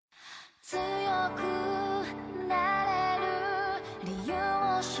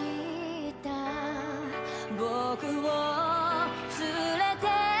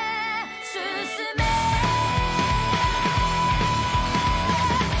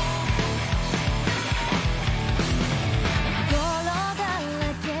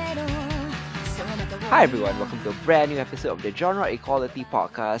Hi everyone, welcome to a brand new episode of the Genre Equality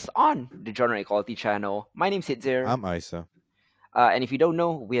Podcast on the Genre Equality channel. My name's Hitzir, I'm Isa. and if you don't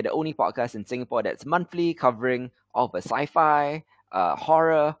know, we are the only podcast in Singapore that's monthly covering all the sci-fi,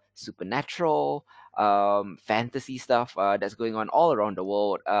 horror, supernatural, fantasy stuff that's going on all around the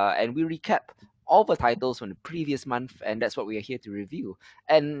world, and we recap all the titles from the previous month, and that's what we are here to review.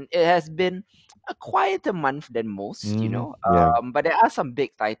 And it has been a quieter month than most, Yeah. but there are some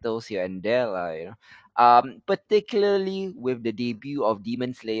big titles here and there, particularly with the debut of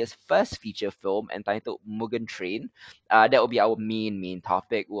Demon Slayer's first feature film entitled Mugen Train. That will be our main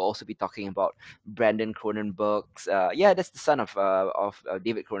topic. We'll also be talking about Brandon Cronenberg's. That's the son of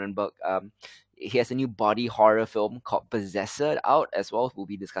David Cronenberg. He has a new body horror film called Possessor out as well. We'll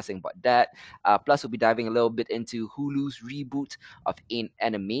be discussing about that. Plus, we'll be diving a little bit into Hulu's reboot of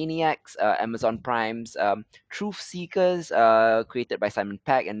Animaniacs, Amazon Prime's Truth Seekers, created by Simon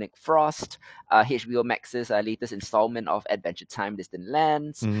Pegg and Nick Frost, HBO Max's latest installment of Adventure Time Distant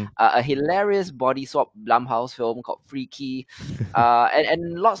Lands, hmm a hilarious body swap Blumhouse film called Freaky,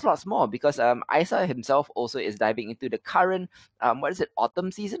 and lots more because Isa himself also is diving into the current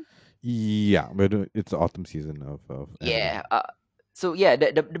autumn season. Yeah, it's the autumn season of anime. Yeah.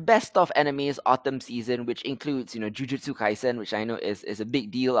 The best of anime's autumn season, which includes Jujutsu Kaisen, which I know is a big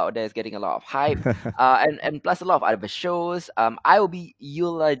deal out there, is getting a lot of hype, and plus a lot of other shows. I will be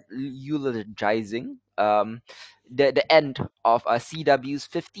eulogizing the end of CW's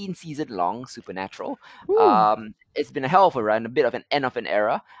 15 season long Supernatural. Woo. It's been a hell of a run, a bit of an end of an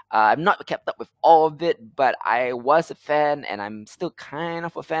era. I've not kept up with all of it, but I was a fan, and I'm still kind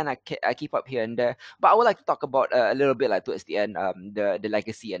of a fan. I keep up here and there, but I would like to talk about a little bit like towards the end, the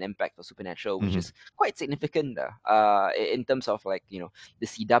legacy and impact of Supernatural, which hmm is quite significant in terms of the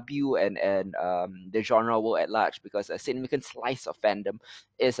CW and the genre world at large, because a significant slice of fandom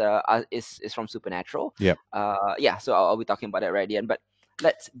is from Supernatural. Yep. So I'll be talking about that right at the end. But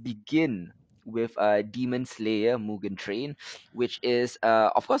let's begin with Demon Slayer Mugen Train, which is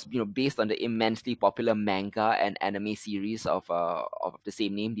of course based on the immensely popular manga and anime series of the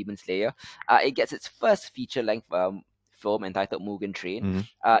same name, Demon Slayer. It gets its first feature length film entitled Mugen Train. hmm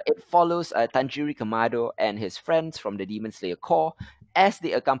It follows Tanjiro Kamado and his friends from the Demon Slayer Corps as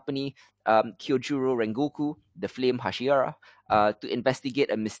they accompany Kyojuro Rengoku, the Flame Hashira, to investigate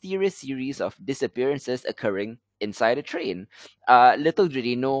a mysterious series of disappearances occurring inside a train. Little do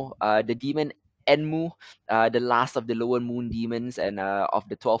they know, the demon Enmu, the last of the Lower Moon demons and of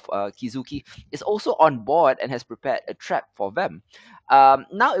the 12 Kizuki, is also on board and has prepared a trap for them.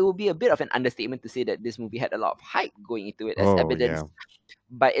 Now, it will be a bit of an understatement to say that this movie had a lot of hype going into it, as Oh yeah. evidenced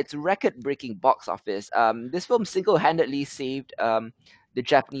by its record-breaking box office. This film single-handedly saved the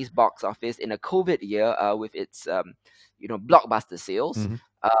Japanese box office in a COVID year with its blockbuster sales. hmm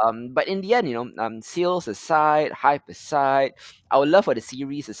But in the end, sales aside, hype aside, our love for the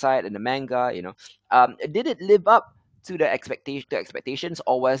series aside and the manga, did it live up to the expectations,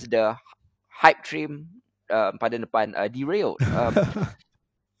 or was the hype train, pardon the pun, derailed?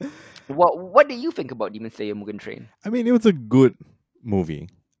 What do you think about Demon Slayer Mugen Train? I mean, it was a good movie.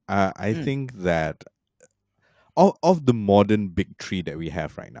 I Mm, think that of the modern big three that we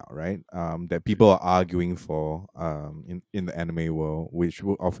have right now, right? That people are arguing for in the anime world, which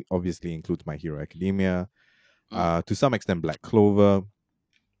obviously includes My Hero Academia, mm. to some extent Black Clover,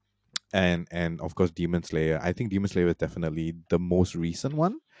 and of course Demon Slayer. I think Demon Slayer is definitely the most recent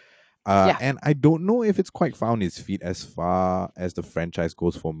one. Yeah. And I don't know if it's quite found its feet as far as the franchise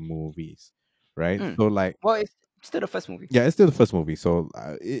goes for movies, right? Mm. So like, Well, it's still the first movie. yeah, it's still the first movie, so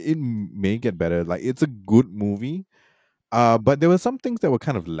it may get better. Like, it's a good movie, but there were some things that were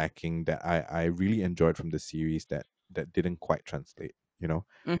kind of lacking that I really enjoyed from the series that didn't quite translate. You know,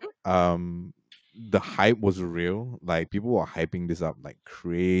 Mhm. um, the hype was real. Like, people were hyping this up like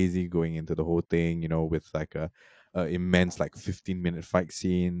crazy going into the whole thing. You know, with like a immense like 15-minute fight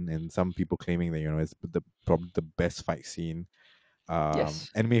scene, and some people claiming that it's probably the best fight scene,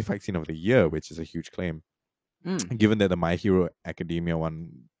 Yes. anime fight scene of the year, which is a huge claim. Mm. Given that the My Hero Academia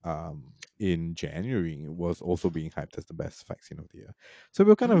one in January was also being hyped as the best fight scene of the year, so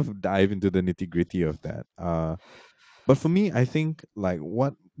we'll kind Mm. of dive into the nitty gritty of that. But for me, I think like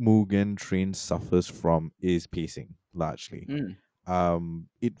what Mugen Train suffers from is pacing largely. Mm.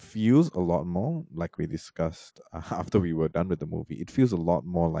 It feels a lot more like we discussed after we were done with the movie. It feels a lot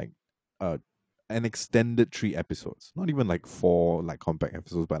more like uh an extended 3 episodes, not even like 4 like compact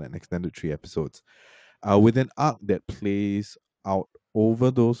episodes, but an extended 3 episodes, with an arc that plays out over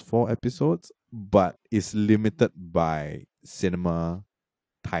those 4 episodes, but is limited by cinema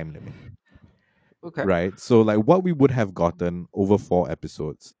time limit. Okay. Right. So like what we would have gotten over 4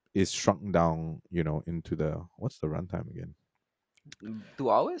 episodes is shrunk down, into the what's the runtime again? 2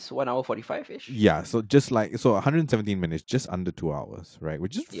 hours, 1 hour 45 ish. Yeah, so just like 117 minutes, just under 2 hours, right?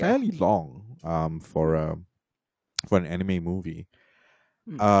 Which is Yeah. fairly long for Mm. for an anime movie.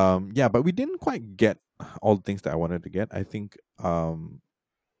 Mm. Yeah, but we didn't quite get all the things that I wanted to get. I think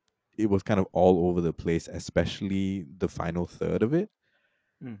it was kind of all over the place, especially the final third of it,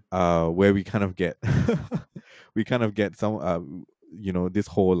 Mm. where we kind of get we kind of get some this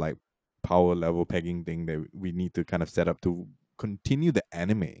whole like power level pegging thing that we need to kind of set up to continue the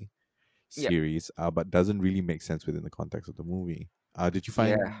anime Yeah. series, but doesn't really make sense within the context of the movie. Did you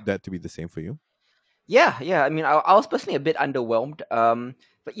find Yeah. that to be the same for you? Yeah, yeah. I mean, I was personally a bit underwhelmed.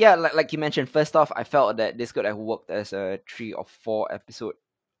 But yeah, like you mentioned, first off, I felt that this could have worked as a 3 or 4 episode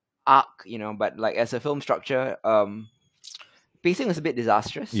arc, but like as a film structure, pacing was a bit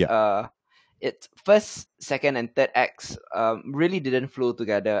disastrous. Yeah. Its first, second, and third acts really didn't flow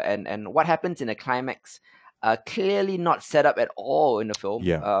together, and what happens in the climax, clearly not set up at all in the film.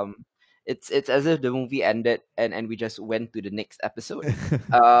 Yeah. It's as if the movie ended and we just went to the next episode.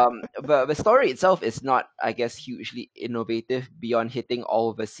 But the story itself is not, I guess, hugely innovative beyond hitting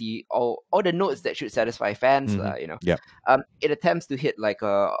all the notes that should satisfy fans, Hmm. you know. Yeah. It attempts to hit like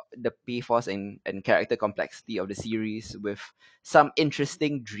the pathos and character complexity of the series with some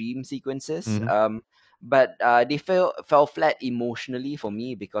interesting dream sequences. Hmm. But they fell flat emotionally for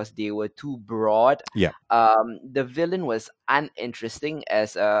me because they were too broad. Yeah. The villain was uninteresting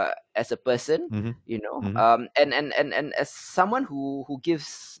as a person, Hmm. Hmm. and as someone who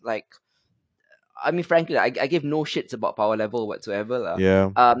gives like, I mean, frankly, I give no shits about power level whatsoever, lah.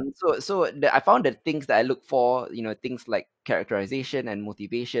 Yeah. I found the things that I look for, things like characterization and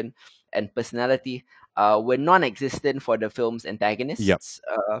motivation and personality, were non-existent for the film's Yeah. antagonists.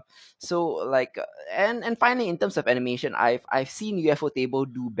 So like, and finally, in terms of animation, I've seen UFO Table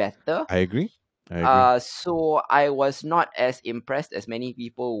do better. I agree. I agree. So I was not as impressed as many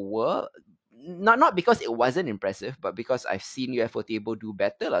people were. Not because it wasn't impressive, but because I've seen UFO Table do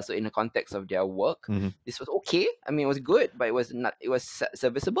better, lah. So in the context of their work, Hmm. this was okay. I mean, it was good, but it was not. It was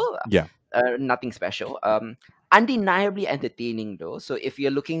serviceable, lah. Yeah. Nothing special. Undeniably entertaining though. So if you're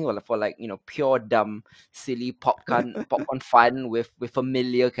looking for like pure dumb, silly popcorn fun with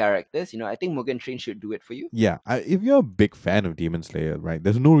familiar characters, I think Mugen Train should do it for you. Yeah, if you're a big fan of Demon Slayer, right,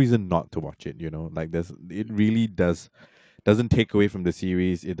 there's no reason not to watch it. Like it really doesn't take away from the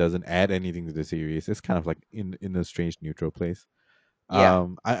series. It doesn't add anything to the series. It's kind of like in a strange neutral place. Yeah,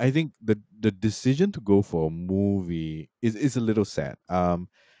 I think the decision to go for a movie is a little sad.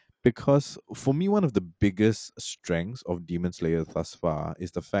 Because for me, one of the biggest strengths of Demon Slayer thus far is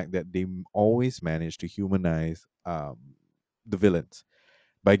the fact that they always manage to humanize the villains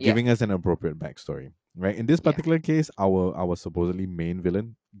by yeah, giving us an appropriate backstory. Right. In this yeah. particular case, our supposedly main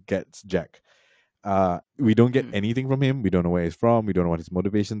villain gets Jack. We don't get Mm, anything from him. We don't know where he's from. We don't know what his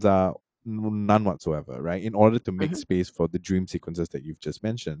motivations are. None whatsoever. Right. In order to make mhm, space for the dream sequences that you've just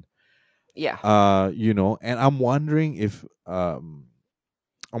mentioned. yeah. And I'm wondering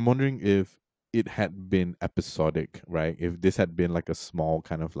if it had been episodic, right? If this had been like a small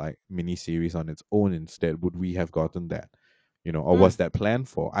kind of like mini series on its own instead, would we have gotten that? Or Mm, was that planned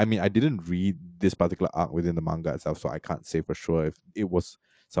for? I mean, I didn't read this particular arc within the manga itself, so I can't say for sure if it was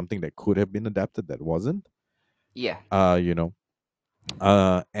something that could have been adapted that wasn't. yeah. Uh, you know,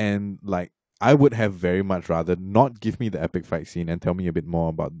 and like I would have very much rather not give me the epic fight scene and tell me a bit more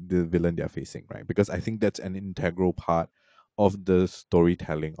about the villain they're facing, right? Because I think that's an integral part of the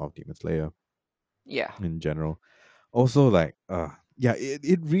storytelling of Demon Slayer Yeah. in general. Also, like, yeah,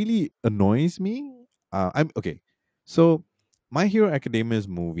 it really annoys me. I'm okay. So, My Hero Academia's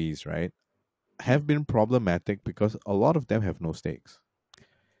movies, right, Mm. have been problematic because a lot of them have no stakes.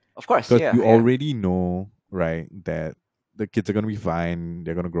 Of course, Because yeah, you yeah. already know, right, that the kids are gonna be fine,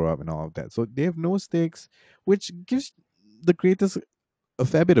 they're gonna grow up and all of that. So they have no stakes, which gives the creators a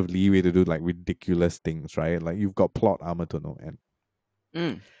fair bit of leeway to do like ridiculous things, right? Like you've got plot armor to no end.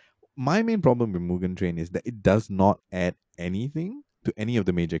 Mm, My main problem with Mugen Train is that it does not add anything to any of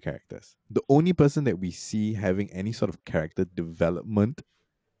the major characters. The only person that we see having any sort of character development,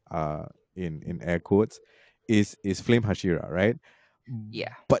 uh, in air quotes, is Flame Hashira, right?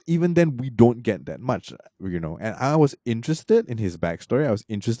 yeah. But even then, we don't get that much, And I was interested in his backstory. I was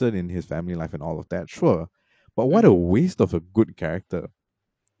interested in his family life and all of that, sure. But what a Mm-hmm. waste of a good character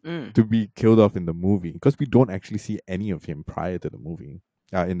Mm, to be killed off in the movie because we don't actually see any of him prior to the movie,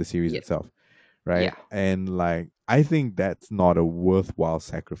 in the series yeah, itself, right? yeah. And like, I think that's not a worthwhile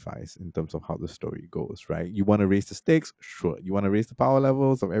sacrifice in terms of how the story goes, right? You want to raise the stakes, sure. You want to raise the power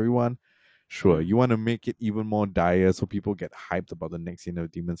levels of everyone, Sure, you want to make it even more dire so people get hyped about the next scene of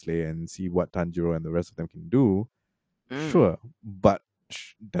Demon Slayer and see what Tanjiro and the rest of them can do. Mm. Sure, but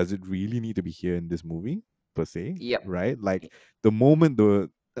does it really need to be here in this movie per se? Yep. Right? Like the moment the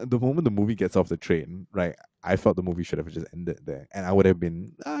moment the movie gets off the train, right? I felt the movie should have just ended there, and I would have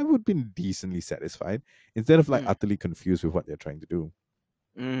been decently satisfied instead of like Mm. utterly confused with what they're trying to do.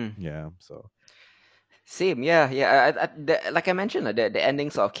 Mm. Yeah. So Same, yeah, yeah. Like I mentioned, the ending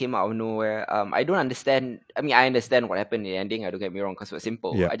sort of came out of nowhere. I don't understand. I mean, I understand what happened in the ending. I don't get me wrong, because it was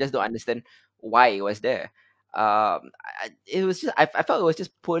simple. yeah, I just don't understand why it was there. It was just I felt it was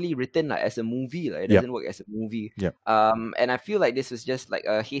just poorly written, like, as a movie. Like, it yep, doesn't work as a movie. yep. And I feel like this was just like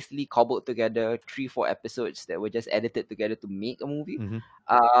a hastily cobbled together 3-4 episodes that were just edited together to make a movie. Mm-hmm.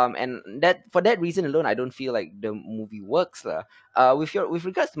 And that for that reason alone, I don't feel like the movie works. With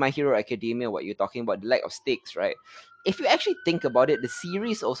regards to My Hero Academia, what you're talking about, the lack of stakes, right? If you actually think about it, the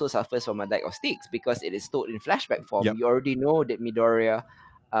series also suffers from a lack of stakes because it is told in flashback form. Yep, You already know that Midoriya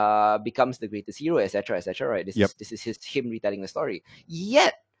becomes the greatest hero, etc., etc. Right? This yep, is this is him retelling the story.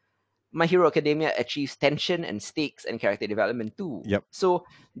 Yet, My Hero Academia achieves tension and stakes and character development too. yep. So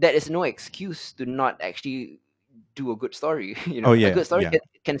there is no excuse to not actually do a good story. Oh A yeah, good story yeah.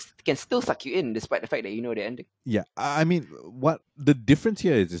 can still suck you in despite the fact that you know the ending. Yeah, I mean, what the difference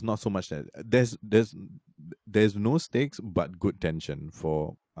here is not so much that there's no stakes but good tension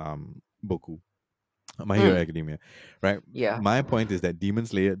for Boku, My Hero Mm, Academia, right? yeah, My point is that Demon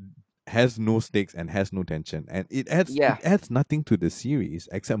Slayer has no stakes and has no tension, and yeah. it adds nothing to the series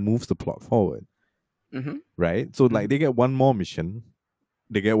except moves the plot forward, Mm-hmm, right? So like mm-hmm, they get one more mission,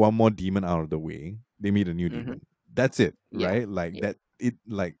 they get one more demon out of the way, they meet a new mm-hmm. demon. That's it, Yeah, right? Like yeah, that. It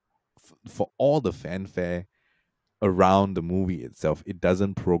like for all the fanfare around the movie itself, it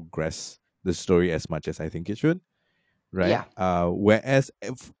doesn't progress the story as much as I think it should, right? yeah. Whereas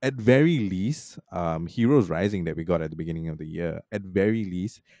at very least, Heroes Rising that we got at the beginning of the year, at very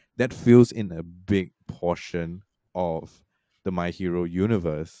least, that fills in a big portion of the My Hero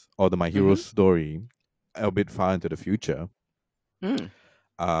universe or the My Hero Mm-hmm, story, a bit far into the future. mm,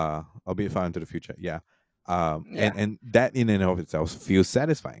 A bit far into the future, yeah. yeah. And that in and of itself feels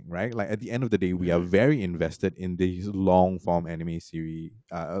satisfying, right? Like at the end of the day, we are Mm. very invested in these long form anime series,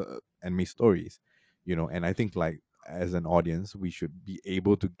 anime stories, and I think like as an audience, we should be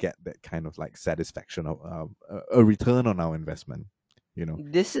able to get that kind of like satisfaction of a return on our investment, you know.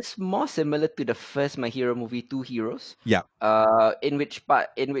 This is more similar to the first My Hero movie, Two Heroes, Yeah, in which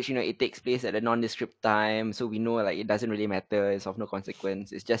it takes place at a nondescript time, so we know like it doesn't really matter. It's of no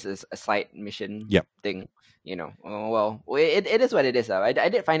consequence. It's just a side mission yeah, thing. It is what it is. I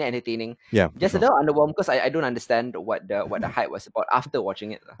did find it entertaining, yeah, for just a sure. little underwhelmed because I don't understand what the hype was about after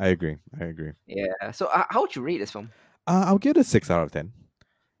watching it. I agree. I agree. Yeah. So how would you rate this film? I'll get a 6 out of 10.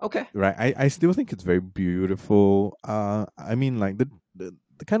 Okay. Right, I still think it's very beautiful. I mean, like the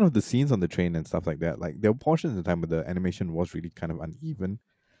kind of the scenes on the train and stuff like that, like there were portions of time where the animation was really kind of uneven,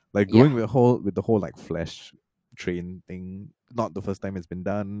 like Yeah. going with the whole like flash train thing, not the first time it's been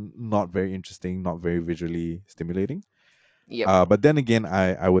done, not very interesting, not very visually stimulating. Yep. But then again,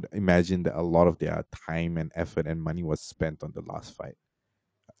 I would imagine that a lot of their time and effort and money was spent on the last fight.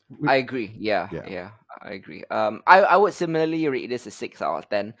 I agree. Yeah, Yeah. yeah, I agree. I would similarly rate this a 6 out of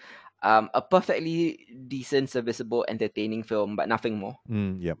 10. A perfectly decent, serviceable, entertaining film, but nothing more.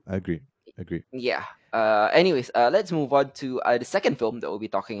 Yep, I agree. Agree. Yeah. Anyways, let's move on to the second film that we'll be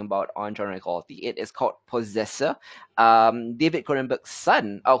talking about on Genre Equality. It is called Possessor. David Cronenberg's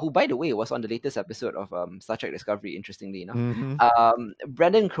son, who, by the way, was on the latest episode of Star Trek Discovery, interestingly enough. Mm-hmm.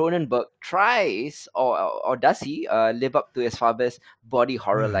 Brandon Cronenberg tries, or does he, live up to his father's body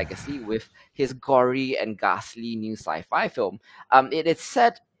horror legacy with his gory and ghastly new sci-fi film. It is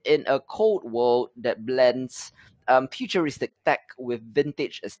set in a cold world that blends futuristic tech with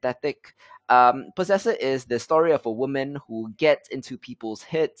vintage aesthetic. Possessor is the story of a woman who gets into people's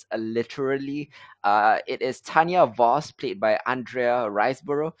heads, literally. It is Tanya Voss, played by Andrea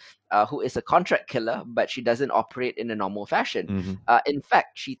Riseborough, who is a contract killer, but she doesn't operate in a normal fashion. Mm-hmm. In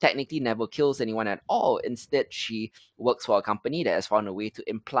fact, she technically never kills anyone at all. Instead, she works for a company that has found a way to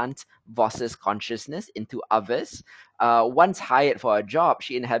implant Voss's consciousness into others. Once hired for a job,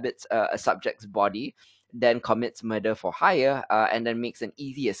 she inhabits a subject's body, then commits murder for hire, and then makes an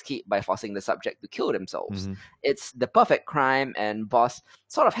easy escape by forcing the subject to kill themselves. Mm-hmm. It's the perfect crime, and Voss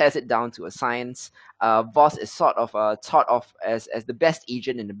sort of has it down to a science. Voss is sort of thought of as the best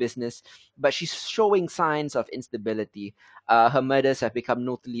agent in the business, but she's showing signs of instability. Her murders have become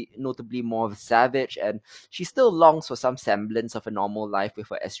notably more savage, and she still longs for some semblance of a normal life with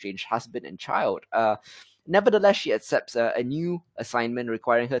her estranged husband and child. Nevertheless, she accepts a new assignment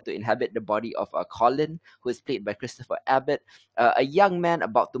requiring her to inhabit the body of Colin, who is played by Christopher Abbott, a young man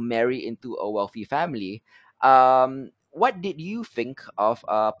about to marry into a wealthy family. What did you think of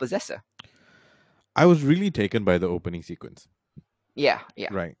Possessor? I was really taken by the opening sequence. Yeah, yeah.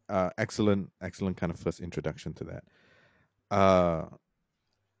 Right. Excellent, excellent kind of first introduction to that. Uh,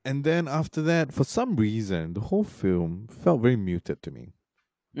 and then after that, for some reason, the whole film felt very muted to me.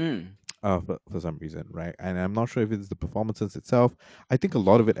 Mm, For some reason, right? And I'm not sure if it's the performances itself. I think a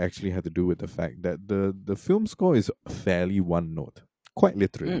lot of it actually had to do with the fact that the film score is fairly one note, quite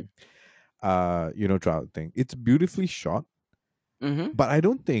literally. mm, Throughout the thing, it's beautifully shot, mm-hmm. but I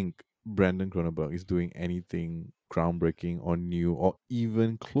don't think Brandon Cronenberg is doing anything groundbreaking or new or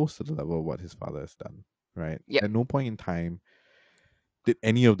even close to the level of what his father has done. Right? Yep. At no point in time did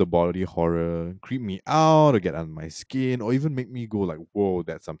any of the body horror creep me out or get under my skin or even make me go like, "Whoa,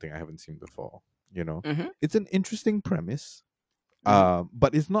 that's something I haven't seen before." You know, Mm-hmm. it's an interesting premise, Mm-hmm.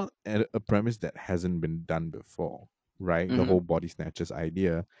 but it's not a premise that hasn't been done before. Right? The Mm-hmm. whole body snatchers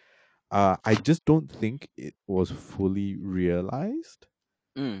idea. I just don't think it was fully realized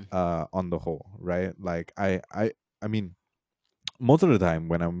Mm, on the whole, right? Like I mean, most of the time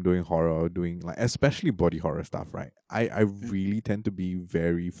when I'm doing horror or doing like especially body horror stuff, right? I mm, really tend to be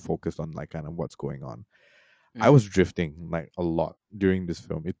very focused on like kind of what's going on. I mm, was drifting like a lot during this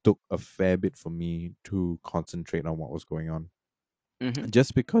film. It took a fair bit for me to concentrate on what was going on. mm-hmm.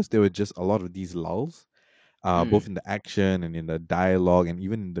 Just because there were just a lot of these lulls, both Mm, in the action and in the dialogue and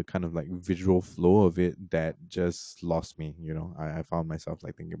even in the kind of like visual flow of it that just lost me, I found myself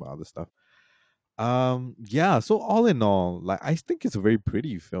like thinking about other stuff. Yeah, so all in all, like I think it's a very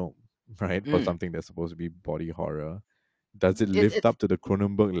pretty film, right? For mm. something that's supposed to be body horror. Does it lift It's up to the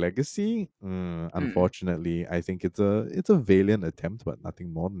Cronenberg legacy? mm. Unfortunately, I think it's a valiant attempt, but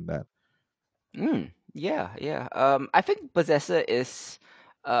nothing more than that. Yeah, yeah. I think Possessor is,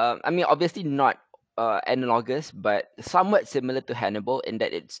 I mean, obviously not analogous, but somewhat similar to Hannibal in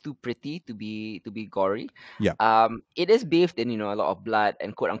that it's too pretty to be gory. Yeah. It is bathed in a lot of blood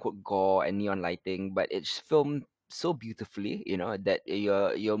and quote unquote gore and neon lighting, but it's filmed so beautifully, that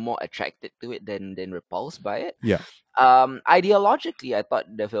you're more attracted to it than repulsed by it. Yeah. Ideologically, I thought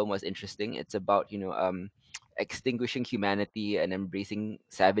the film was interesting. It's about extinguishing humanity and embracing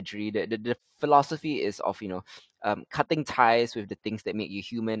savagery. The philosophy is of cutting ties with the things that make you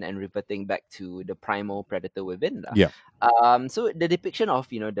human and reverting back to the primal predator within lah. Yeah. So the depiction of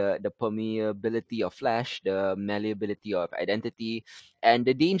the permeability of flesh, the malleability of identity, and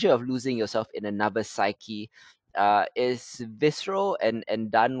the danger of losing yourself in another psyche is visceral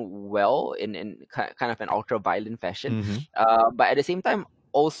and done well in kind of an ultra violent fashion. Mm-hmm. But at the same time,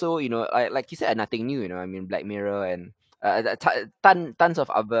 also like you said, nothing new. I mean, Black Mirror and tons of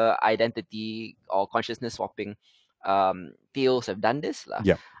other identity or consciousness swapping tales have done this lah.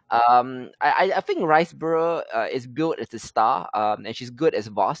 Yeah. I think Riceborough is built as a star, and she's good as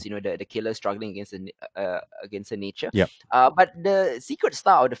Voss, the killer struggling against her nature. Yeah. But the secret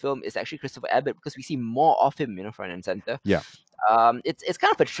star of the film is actually Christopher Abbott because we see more of him, front and center. Yeah. It's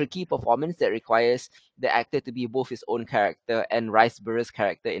kind of a tricky performance that requires the actor to be both his own character and Riceborough's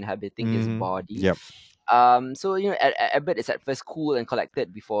character inhabiting his Mm-hmm. body. Yep. So Abbott is at first cool and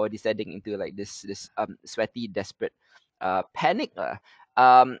collected before descending into like this sweaty, desperate panic.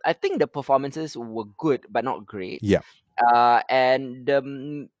 I think the performances were good but not great. Yeah.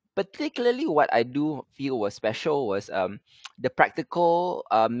 And particularly what I do feel was special was the practical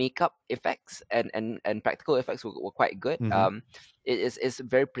makeup effects and practical effects were quite good. Mm-hmm. It's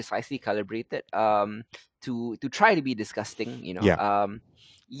very precisely calibrated to try to be disgusting. Yeah.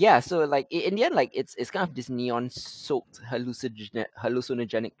 Yeah, so like in the end, like it's kind of this neon soaked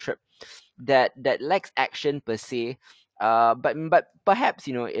hallucinogenic trip that lacks action per se. But perhaps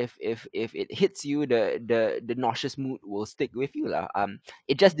if it hits you, the nauseous mood will stick with you lah.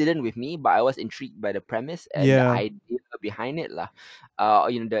 It just didn't with me, but I was intrigued by the premise and the Yeah. idea behind it lah.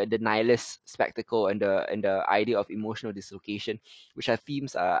 The nihilist spectacle and the idea of emotional dislocation, which are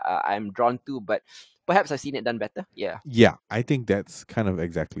themes I'm drawn to, but perhaps I've seen it done better. Yeah. Yeah, I think that's kind of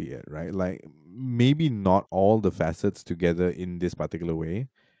exactly it, right? Like maybe not all the facets together in this particular way,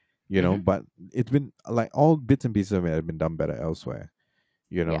 Mm-hmm. but it's been like all bits and pieces of it have been done better elsewhere,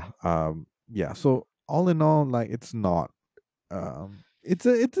 you Yeah. know. Yeah, so all in all, like it's not it's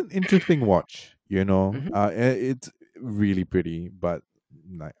an interesting watch, Mm-hmm. it's really pretty, but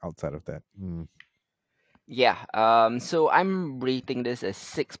like outside of that. Yeah. So I'm rating this as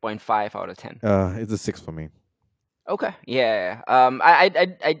 6.5 out of 10. It's a six for me. Okay. Yeah.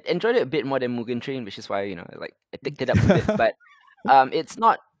 I enjoyed it a bit more than Mugen Train, which is why like I picked it up a bit, but it's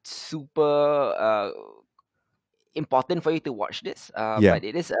not super important for you to watch this. Yeah. But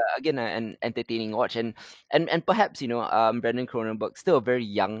it is again an entertaining watch, and perhaps Brendan Cronenberg, still a very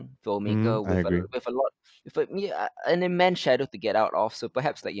young filmmaker I agree. with a lot with an immense shadow to get out of. So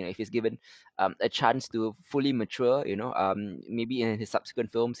perhaps, like, if he's given a chance to fully mature, maybe in his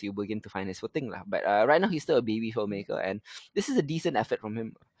subsequent films he'll begin to find his footing lah. But right now he's still a baby filmmaker, and this is a decent effort from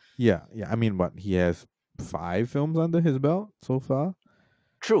him. Yeah, yeah. I mean, what he has 5 films under his belt so far.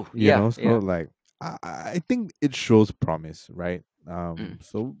 True. You Yeah. know, Yeah. so like I think it shows promise, right? Mm.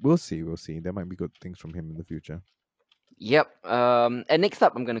 So we'll see, we'll see. There might be good things from him in the future. Yep. And next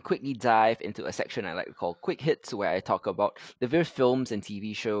up, I'm going to quickly dive into a section I like to call Quick Hits, where I talk about the various films and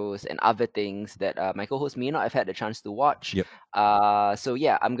TV shows and other things that my co host may not have had the chance to watch. Yep. So,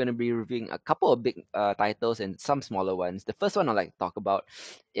 yeah, I'm going to be reviewing a couple of big titles and some smaller ones. The first one I'd like to talk about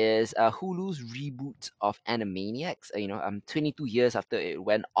is Hulu's reboot of Animaniacs. 22 years after it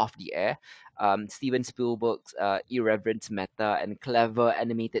went off the air. Steven Spielberg's irreverent meta and clever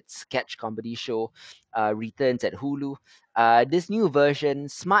animated sketch comedy show returns at Hulu. This new version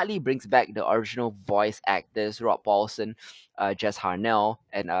smartly brings back the original voice actors Rob Paulson, Jess Harnell,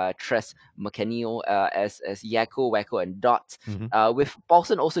 and Tress McNeil as Yakko, Wacko, and Dot. Mm-hmm. With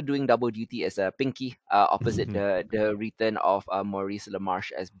Paulson also doing double duty as Pinky, opposite the return of Maurice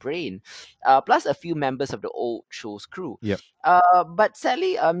LaMarche as Brain, plus a few members of the old show's crew. Yep. But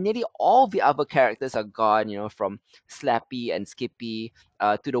sadly, nearly all the other characters are gone. From Slappy and Skippy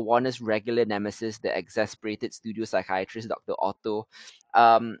to the Warner's regular nemesis, the exasperated studio psychiatrist Dr. Otto.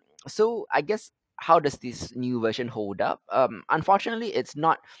 So I guess, how does this new version hold up? Unfortunately, it's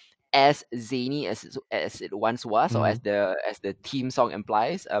not as zany as it once was, or Mhm. as the theme song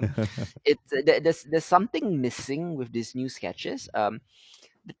implies. There's something missing with these new sketches.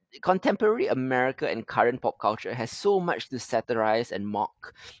 Contemporary America and current pop culture has so much to satirize and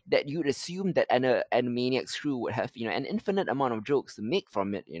mock that you'd assume that an Animaniacs crew would have an infinite amount of jokes to make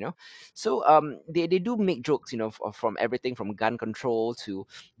from it. So they do make jokes, from everything from gun control to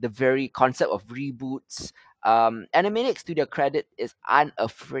the very concept of reboots. Animaniacs, to their credit, is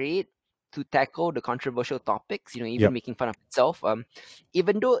unafraid to tackle the controversial topics, even Yep. making fun of itself.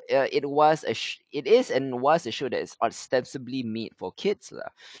 Even though it is and was a show that is ostensibly made for kids.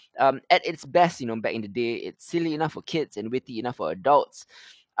 At its best, back in the day, it's silly enough for kids and witty enough for adults.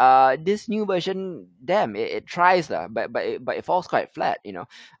 This new version, damn, it tries that, but it falls quite flat.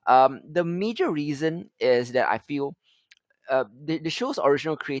 The major reason is that I feel the show's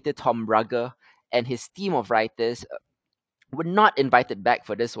original creator Tom Brugger and his team of writers were not invited back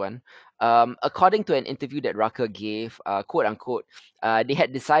for this one. According to an interview that Rucker gave, quote unquote, they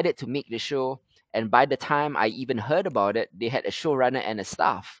had decided to make the show, and by the time I even heard about it, they had a showrunner and a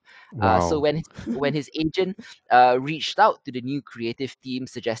staff. So Wow. when his agent reached out to the new creative team,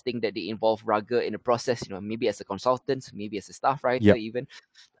 suggesting that they involve Rucker in the process, maybe as a consultant, maybe as a staff writer, Yep. even,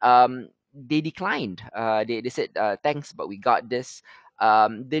 they declined. They said, thanks, but we got this.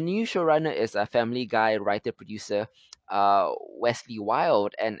 The new showrunner is a Family Guy writer producer, Wesley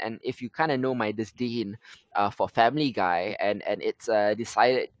Wild, and if you kind of know my disdain for Family Guy and its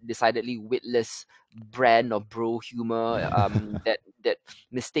decidedly witless brand of bro humor, that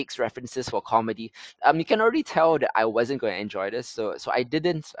mistakes references for comedy, you can already tell that I wasn't going to enjoy this, so I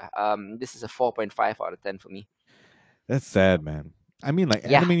didn't. This is a 4.5 out of 10 for me. That's sad, man. I mean, like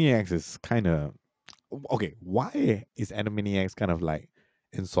Yeah. Animaniacs is kind of okay. Why is Animaniacs kind of like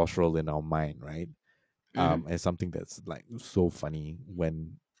ensorcelled in our mind, right? Mhm. As something that's like so funny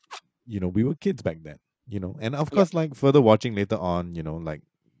when we were kids back then. And of Yep. course, like further watching later on, like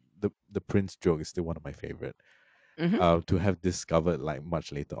the Prince joke is still one of my favorite. Mhm. To have discovered like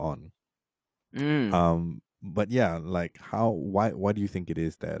much later on. Mm. But yeah, like why do you think it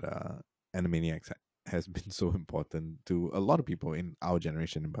is that Animaniacs has been so important to a lot of people in our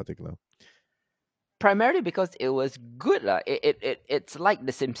generation in particular? Primarily because it was good lah. It's like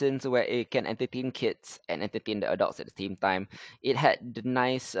The Simpsons, where it can entertain kids and entertain the adults at the same time. It had the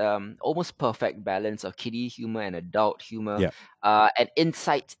nice, almost perfect balance of kiddie humor and adult humor, Yeah. and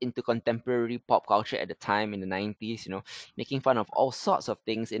insights into contemporary pop culture at the time in the 90s. Making fun of all sorts of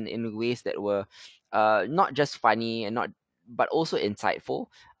things in ways that were, not just funny and not, but also insightful.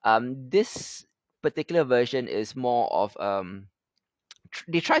 This particular version is more of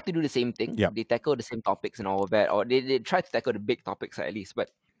they try to do the same thing. Yeah. They tackle the same topics and all of that, or they try to tackle the big topics at least,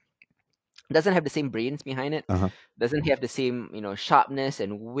 but doesn't have the same brains behind it. Uh-huh. Doesn't have the same sharpness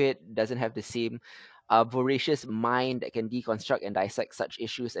and wit. Doesn't have the same voracious mind that can deconstruct and dissect such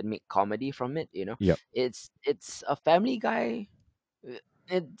issues and make comedy from it. Yeah. It's a Family Guy.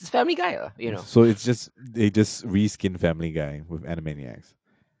 It's Family Guy. So it's just they just reskin Family Guy with Animaniacs.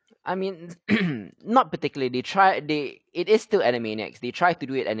 I mean, not particularly. They try. It is still Animaniacs. They try to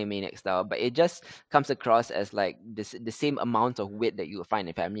do it Animaniacs style, but it just comes across as like the same amount of wit that you would find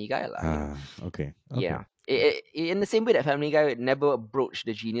in Family Guy, lah. Okay, okay. Yeah. In the same way that Family Guy would never broach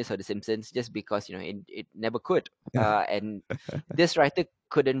the genius of The Simpsons just because it never could. And this writer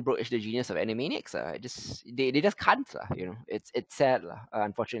couldn't broach the genius of Animaniacs. They just can't. It's sad.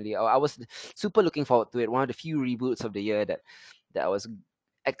 Unfortunately, I was super looking forward to it. One of the few reboots of the year that I was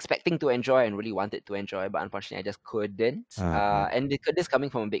expecting to enjoy and really wanted to enjoy, but unfortunately I just couldn't. And this coming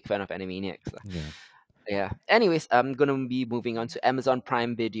from a big fan of Animaniacs. Yeah. Yeah. Anyways, I'm gonna be moving on to Amazon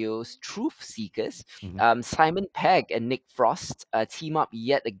Prime Video's Truth Seekers. Hmm. Simon Pegg and Nick Frost team up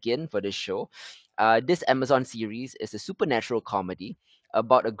yet again for this show. This Amazon series is a supernatural comedy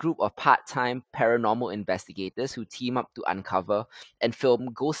about a group of part-time paranormal investigators who team up to uncover and film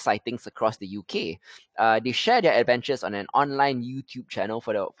ghost sightings across the UK. They share their adventures on an online YouTube channel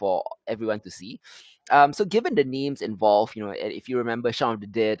for everyone to see. So given the names involved, if you remember Shaun of the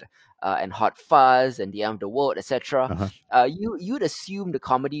Dead, and Hot Fuzz and The End of the World, etc. Uh-huh. You'd assume the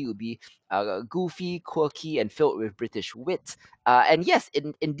comedy would be goofy, quirky, and filled with British wit. And yes,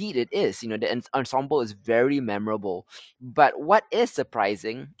 indeed it is. The ensemble is very memorable. But what is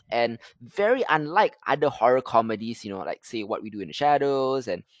surprising and very unlike other horror comedies, like say What We Do in the Shadows,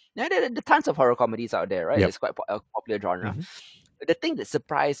 and the tons of horror comedies out there, right? Yep. It's quite a popular genre. Hmm. The thing that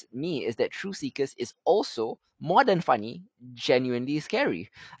surprised me is that True Seekers is also more than funny, genuinely scary.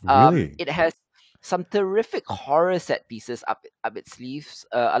 Really? It has some terrific horror set pieces up its sleeves,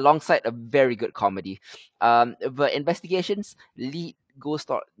 alongside a very good comedy. The investigations that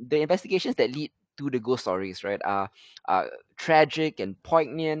lead to the ghost stories, right, are tragic and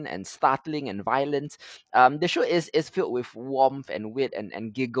poignant and startling and violent. The show is filled with warmth and wit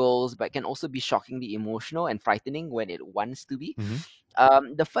and giggles, but can also be shockingly emotional and frightening when it wants to be. Hmm.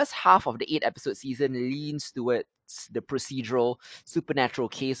 The first half of the 8 episode season leans towards the procedural supernatural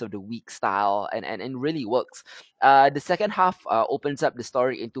case of the week style, and really works. The second half opens up the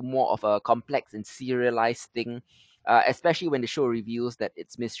story into more of a complex and serialized thing. Especially when the show reveals that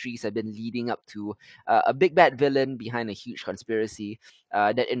its mysteries have been leading up to a big bad villain behind a huge conspiracy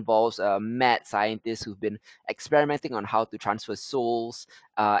that involves mad scientists who've been experimenting on how to transfer souls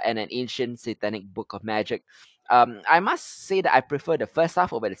and an ancient satanic book of magic. I must say that I prefer the first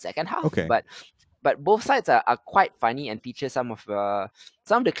half over the second half, Okay. but both sides are quite funny and feature some of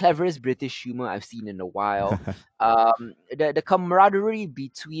the cleverest British humor I've seen in a while. The camaraderie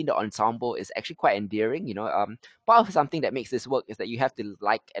between the ensemble is actually quite endearing. Part of something that makes this work is that you have to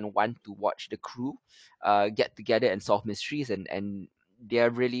like and want to watch the crew get together and solve mysteries, and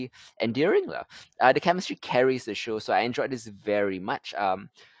they're really endearing. The chemistry carries the show, so I enjoyed this very much.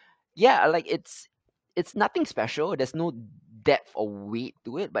 Yeah, like it's nothing special. There's no depth or weight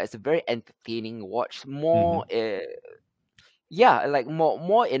to it, but it's a very entertaining watch. Hmm. Yeah, like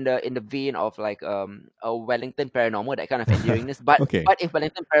more in the vein of like a Wellington Paranormal, that kind of endearingness. But Okay. but if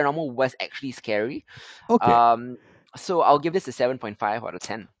Wellington Paranormal was actually scary, Okay. um, so I'll give this a 7.5 out of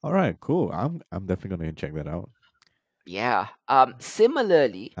 10. All right. Cool. I'm definitely gonna check that out. Yeah.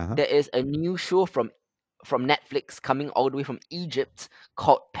 Similarly, Uh huh. there is a new show from Netflix coming all the way from Egypt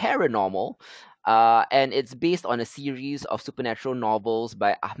called Paranormal. And it's based on a series of supernatural novels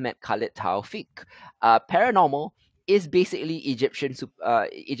by Ahmed Khalid Taufik. Paranormal is basically Egyptian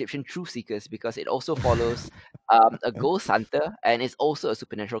truth seekers, because it also follows a ghost hunter, and it's also a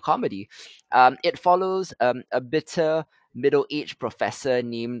supernatural comedy. It follows a bitter middle-aged professor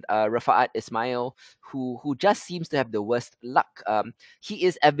named Rafa'at Ismail, who just seems to have the worst luck. He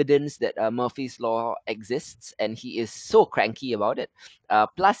is evidence that Murphy's Law exists, and he is so cranky about it.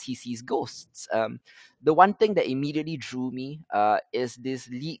 Plus, he sees ghosts. The one thing that immediately drew me is this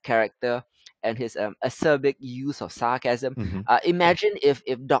lead character and his acerbic use of sarcasm. Hmm. Imagine if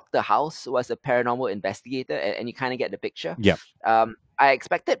Dr. House was a paranormal investigator, and you kind of get the picture. Yep. I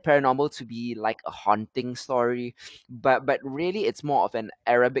expected Paranormal to be like a haunting story, but really it's more of an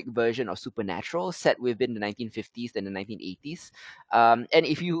Arabic version of Supernatural set within the 1950s and the 1980s. And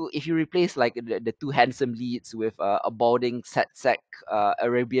if you replace like the two handsome leads with a balding sack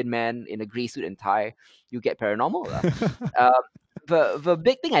Arabian man in a grey suit and tie, you get Paranormal. Uh, the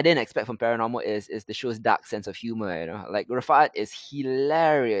big thing I didn't expect from Paranormal is the show's dark sense of humor. Like Rafat is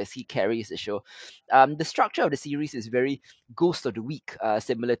hilarious. He carries the show. The structure of the series is very Ghost of the Week,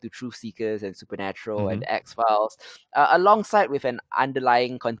 similar to Truth Seekers and Supernatural and Mm-hmm. the X Files, alongside with an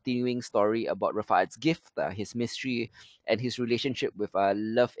underlying continuing story about Rafa'at's gift, his mystery, and his relationship with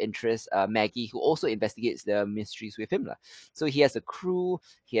love interest Maggie, who also investigates the mysteries with him. So he has a crew,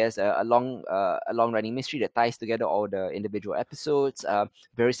 he has a long running mystery that ties together all the individual episodes,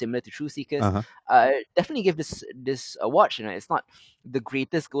 very similar to Truth Seekers. Uh-huh. Definitely give this a watch. It's not the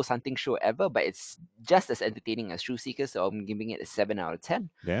greatest ghost hunting show ever, but it's just as entertaining as Truth Seekers. So I'm giving it a 7 out of 10.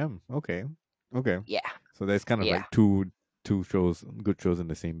 Damn. Okay. Okay. Yeah, So there's kind of yeah. like two shows, good shows in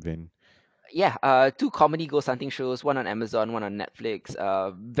the same vein. Yeah, two comedy ghost hunting shows, one on Amazon, one on Netflix.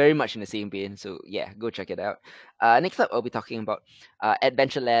 Very much in the same vein. So yeah, go check it out. Next up, I'll be talking about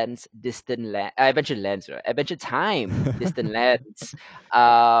Adventure Lands, right? Adventure Time, Distant Lands.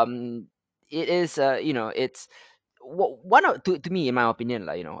 Um, it is, it's one of to me, in my opinion,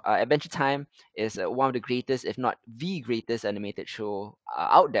 Adventure Time is one of the greatest, if not the greatest, animated show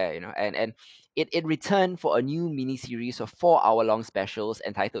out there. And it returned for a new mini series of 4 hour long specials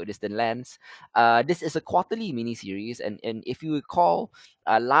entitled Distant Lands. This is a quarterly mini series, and if you recall,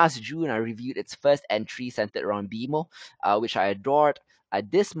 last June I reviewed its first entry centered around BMO, which I adored.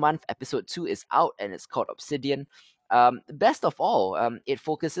 This month, episode 2 is out and it's called Obsidian. Best of all, it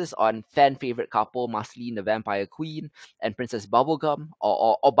focuses on fan favorite couple Marceline the Vampire Queen and Princess Bubblegum,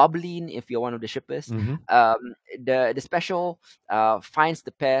 or Bubbline if you're one of the shippers. Mm-hmm. The special finds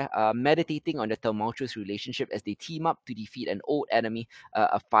the pair meditating on their tumultuous relationship as they team up to defeat an old enemy,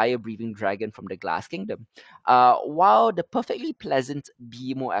 a fire breathing dragon from the Glass Kingdom. While the perfectly pleasant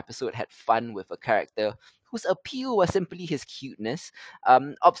BMO episode had fun with a character whose appeal was simply his cuteness,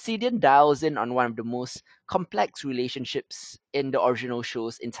 Obsidian dials in on one of the most complex relationships in the original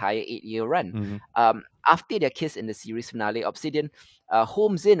show's entire 8 year run. Mm-hmm. After their kiss in the series finale, Obsidian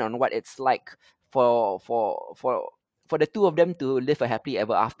homes in on what it's like for for for for the two of them to live a happily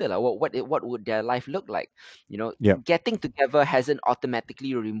ever after. Like, what would their life look like? Yep. Getting together hasn't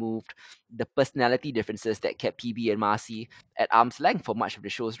automatically removed the personality differences that kept PB and Marcy at arm's length for much of the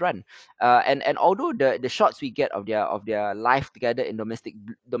show's run. And although the shots we get of their life together in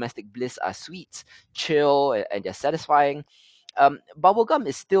domestic bliss are sweet, chill, and they're satisfying, Bubblegum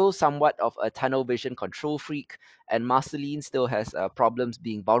is still somewhat of a tunnel vision control freak, and Marceline still has problems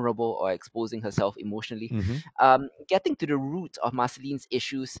being vulnerable or exposing herself emotionally. Mm-hmm. Getting to the root of Marceline's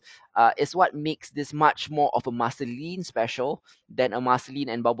issues is what makes this much more of a Marceline special than a Marceline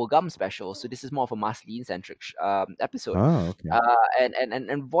and Bubblegum special. So this is more of a Marceline centric episode. Ah, okay.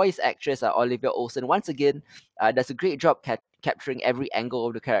 And voice actress Olivia Olson once again does a great job capturing every angle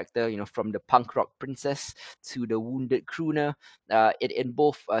of the character, from the punk rock princess to the wounded crooner, in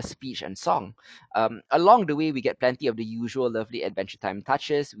both speech and song. Along the way, we get plenty of the usual lovely Adventure Time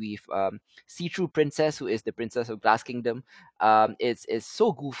touches with See-Through Princess, who is the princess of Glass Kingdom. Is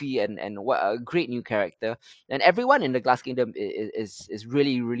so goofy and what a great new character. And everyone in the Glass Kingdom is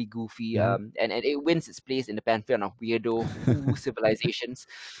really, really goofy. Mm-hmm. And it wins its place in the pantheon of weirdo who civilizations.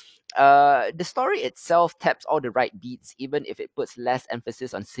 The story itself taps all the right beats, even if it puts less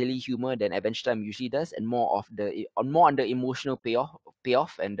emphasis on silly humor than Adventure Time usually does, and more on the emotional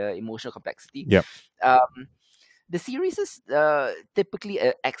payoff and the emotional complexity. Yep. Um, the series is typically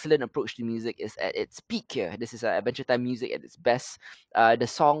an excellent approach to music is at its peak here. This is Adventure Time music at its best. The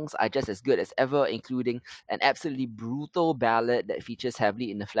songs are just as good as ever, including an absolutely brutal ballad that features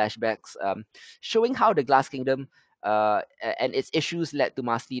heavily in the flashbacks, showing how the Glass Kingdom and its issues led to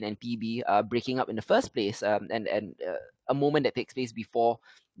Marceline and PB breaking up in the first place, and a moment that takes place before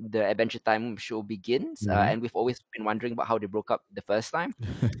the Adventure Time show begins. Mm-hmm. And we've always been wondering about how they broke up the first time.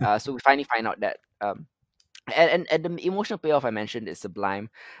 So we finally find out that. And the emotional payoff I mentioned is sublime.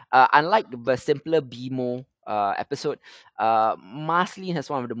 Unlike the simpler BMO episode, Marceline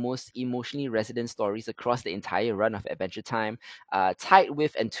has one of the most emotionally resonant stories across the entire run of Adventure Time, tied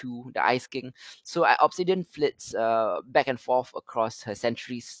with and to the Ice King. So Obsidian flits back and forth across her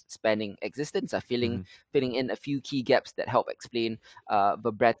centuries spanning existence, Mm-hmm. filling in a few key gaps that help explain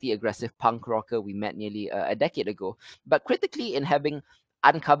the bratty, aggressive punk rocker we met nearly a decade ago. But critically, in having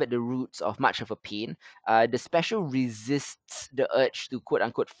uncovered the roots of much of her pain, the special resists the urge to quote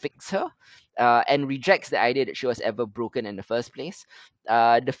unquote fix her, and rejects the idea that she was ever broken in the first place.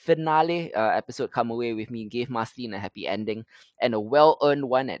 The finale episode, Come Away With Me, gave Marceline a happy ending, and a well earned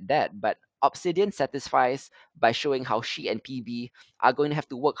one at that. But Obsidian satisfies by showing how she and PB are going to have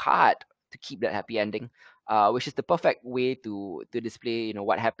to work hard to keep that happy ending. Which is the perfect way to display,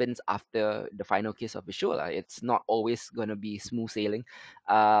 what happens after the final kiss of the show. It's not always gonna be smooth sailing.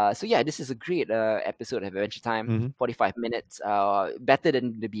 So yeah, this is a great episode of Adventure Time. Mm-hmm. 45 minutes. Better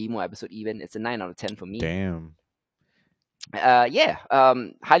than the BMO episode even. It's a 9 out of 10 for me. Damn. Yeah,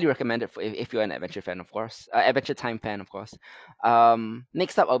 highly recommended for if you're an adventure fan, of course. Adventure Time fan, of course.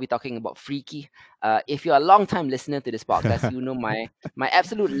 Next up, I'll be talking about Freaky. If you're a long time listener to this podcast, you know my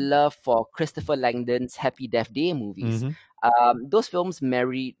absolute love for Christopher Langdon's Happy Death Day movies. Hmm. Those films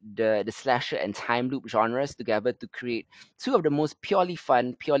married the slasher and time loop genres together to create two of the most purely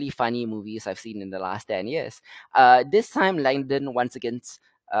fun, purely funny movies I've seen in the last 10 years. This time, Langdon once again.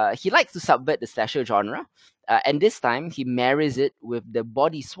 He likes to subvert the slasher genre, and this time he marries it with the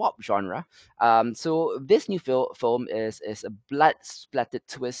body swap genre. So this new film is a blood splattered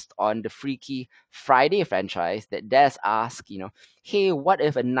twist on the freaky Friday franchise that dares ask, hey, what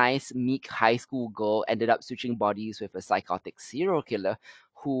if a nice meek high school girl ended up switching bodies with a psychotic serial killer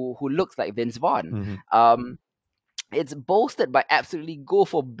who looks like Vince Vaughn? Hmm. Um, it's bolstered by absolutely go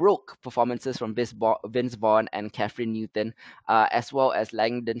for broke performances from Vince Vaughn and Catherine Newton, as well as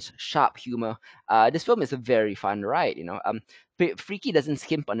Langdon's sharp humor. This film is a very fun ride. Freaky doesn't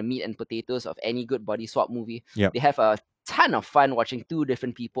skimp on the meat and potatoes of any good body swap movie. Yep. They have a ton of fun watching two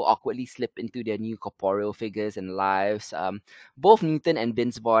different people awkwardly slip into their new corporeal figures and lives. Both Newton and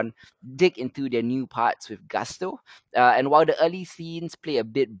Vince Vaughn dig into their new parts with gusto, and while the early scenes play a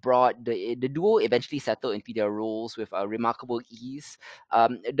bit broad, the duo eventually settle into their roles with remarkable ease.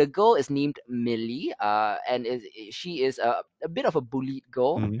 The girl is named Millie, and she is a bit of a bullied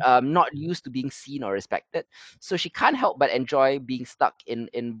girl, Hmm. not used to being seen or respected. So she can't help but enjoy being stuck in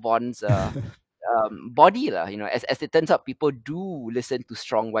Vaughn's body lah. As it turns out, people do listen to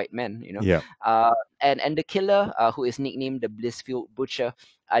strong white men. Yeah. And the killer, who is nicknamed the Blissfield Butcher,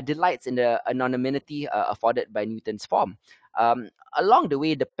 delights in the anonymity afforded by Newton's form. Um, Along the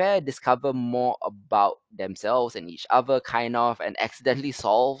way, the pair discover more about themselves and each other, kind of, and accidentally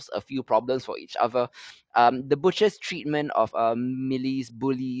solves a few problems for each other. The butcher's treatment of Millie's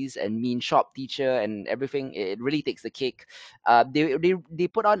bullies and mean shop teacher and everything, it really takes the cake. They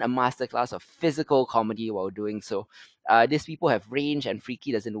put on a masterclass of physical comedy while doing so. These people have range, and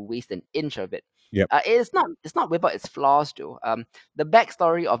Freaky doesn't waste an inch of it. Yep. It's not without its flaws though. The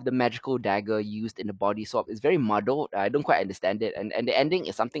backstory of the magical dagger used in the body swap is very muddled. I don't quite understand it, and the ending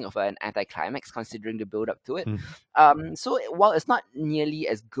is something of an anticlimax considering the build up to it. Mhm. While it's not nearly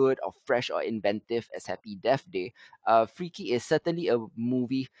as good or fresh or inventive as Happy Death Day, Freaky is certainly a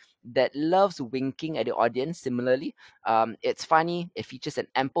movie that loves winking at the audience similarly. It's funny, it features an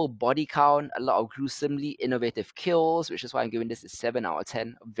ample body count, a lot of gruesomely innovative kills, which is why I'm giving this a 7 out of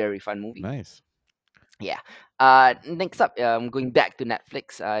 10. A very fun movie. Nice. Yeah. Next up, going back to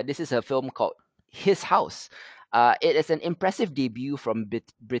Netflix. This is a film called His House. It is an impressive debut from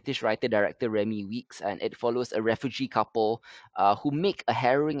British writer director Remy Weeks, and it follows a refugee couple who make a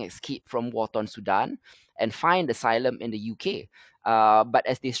harrowing escape from war-torn Sudan and find asylum in the UK. But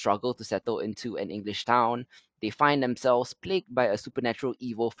as they struggle to settle into an English town, they find themselves plagued by a supernatural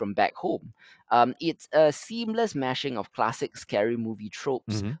evil from back home. It's a seamless mashing of classic scary movie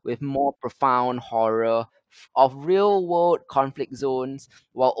tropes Hmm. with more profound horror of real world conflict zones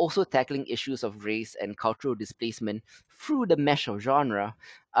while also tackling issues of race and cultural displacement through the mesh of genre.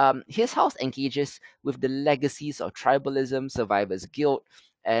 His house engages with the legacies of tribalism, survivor's guilt,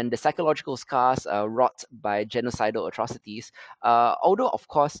 and the psychological scars wrought by genocidal atrocities. Although, of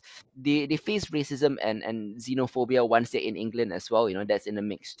course, they face racism and xenophobia once they're in England as well. That's in the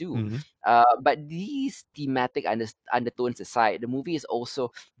mix too. Hmm. But these thematic undertones aside, the movie is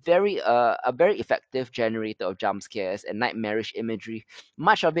also a very effective generator of jump scares and nightmarish imagery.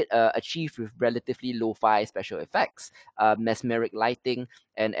 Much of it achieved with relatively lo-fi special effects, mesmeric lighting,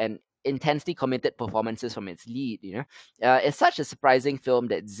 and intensely committed performances from its lead. It's such a surprising film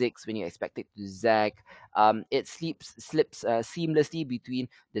that zigs when you expect it to zag. It slips seamlessly between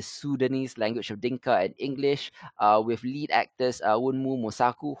the Sudanese language of Dinka and English, with lead actors Wunmu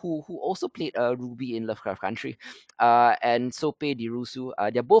Mosaku, who also played Ruby in Lovecraft Country, and Sope Dirusu.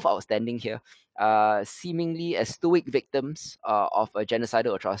 They're both outstanding here, seemingly as stoic victims of a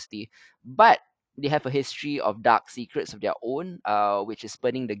genocidal atrocity, but they have a history of dark secrets of their own, which is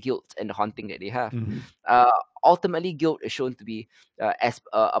spurning the guilt and the haunting that they have. Hmm. Uh, Ultimately, guilt is shown to be as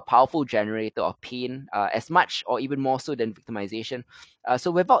a powerful generator of pain, as much or even more so than victimization. So,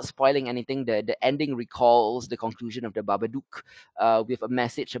 without spoiling anything, the ending recalls the conclusion of the Babadook, with a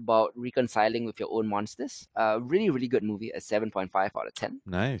message about reconciling with your own monsters. Really, really good movie, a 7.5 out of 10.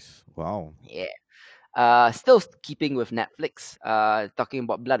 Nice. Wow. Yeah. Still keeping with Netflix, talking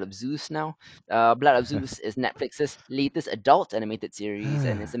about Blood of Zeus now. Blood of Zeus is Netflix's latest adult animated series,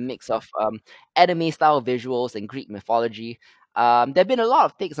 and it's a mix of anime style visuals and Greek mythology. There have been a lot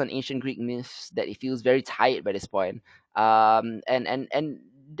of takes on ancient Greek myths that it feels very tired by this point. And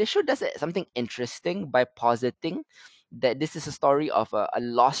this show does something interesting by positing that this is a story of a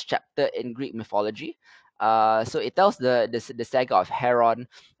lost chapter in Greek mythology. So it tells the saga of Heron,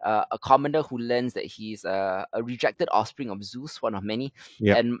 a commander who learns that he's a rejected offspring of Zeus, one of many,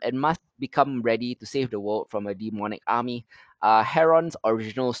 Yep. and must become ready to save the world from a demonic army. Heron's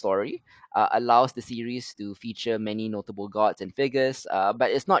original story allows the series to feature many notable gods and figures, but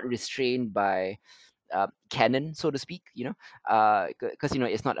it's not restrained by canon, so to speak. Because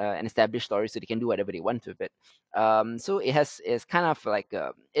it's not an established story, so they can do whatever they want with it. So it's kind of like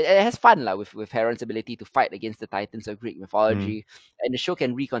it has fun with Heron's ability to fight against the titans of Greek Mm. mythology, and the show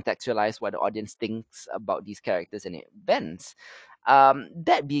can recontextualize what the audience thinks about these characters and events.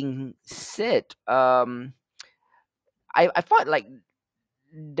 That being said, I thought like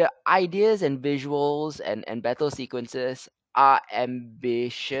the ideas and visuals and battle sequences are They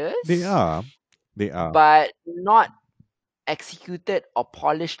ambitious, are. They are. but not executed or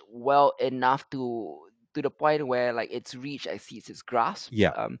polished well enough to the point where like its reach exceeds its grasp.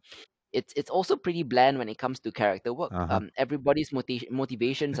 Yeah. It's also pretty bland when it comes to character work. Uh-huh. Everybody's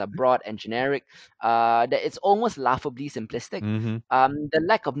motivations are broad and generic. That it's almost laughably simplistic. Mm-hmm. The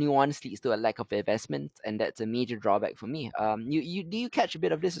lack of nuance leads to a lack of investment, and that's a major drawback for me. You do you catch a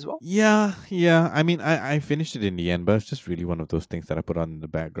bit of this as well? Yeah, yeah. I mean, I finished it in the end, but it's just really one of those things that I put on in the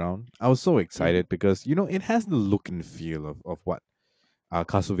background. I was so Mm-hmm. excited because it has the look and feel of what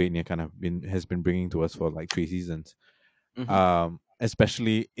Castlevania kind of has been bringing to us for like 3 seasons. Mm-hmm.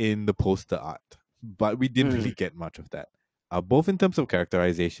 Especially in the poster art, but we didn't really Mm. get much of that. Both in terms of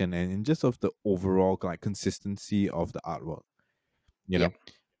characterization and in just of the overall like consistency of the artwork. You Yep.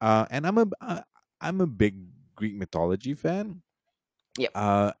 know, and I'm a big Greek mythology fan. Yep.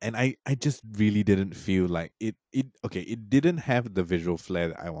 And I just really didn't feel like it okay, it didn't have the visual flair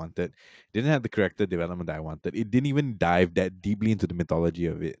that I wanted, didn't have the character development that I wanted, it didn't even dive that deeply into the mythology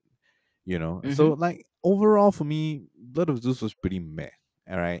of it. So Mm-hmm. like overall for me, Blood of Zeus was pretty meh.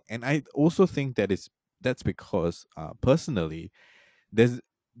 All right, and I also think that's because personally, there's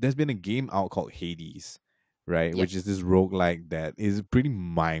there's been a game out called Hades, right, Yep. which is this roguelike that is pretty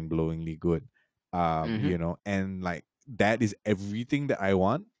mind-blowingly good. Mm-hmm. And like that is everything that I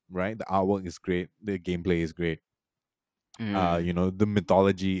want, right? The artwork is great, the gameplay is great. Mm. The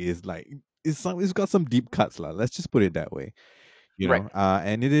mythology is like it's got some deep cuts, lah. Let's just put it that way. Right.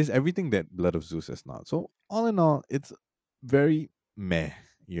 And it is everything that Blood of Zeus is not. So all in all, it's very meh,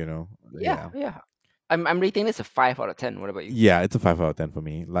 Yeah. yeah. Yeah. I'm rating this a 5 out of 10. What about you? Yeah, it's a 5 out of 10 for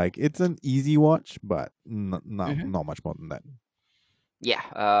me. Like it's an easy watch, but Mm-hmm. not much more than that.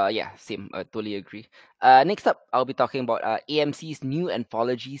 Yeah, same. Totally agree. Next up, I'll be talking about AMC's new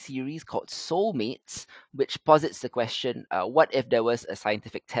anthology series called Soulmates, which posits the question: what if there was a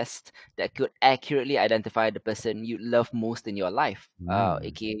scientific test that could accurately identify the person you love most in your life, Mm.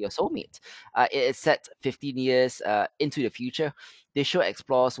 aka your soulmate? It is set 15 years into the future. The show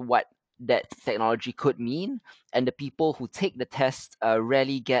explores what that technology could mean, and the people who take the test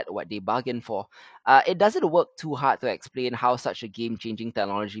rarely get what they bargain for. It doesn't work too hard to explain how such a game changing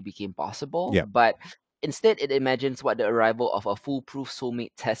technology became possible, Yeah. but instead it imagines what the arrival of a foolproof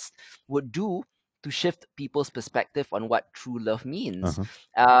soulmate test would do to shift people's perspective on what true love means.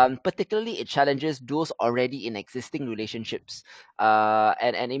 Uh-huh. Particularly, it challenges those already in existing relationships,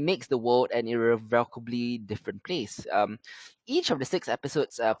 and it makes the world an irrevocably different place. Each of the 6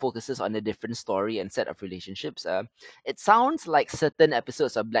 episodes focuses on a different story and set of relationships. It sounds like certain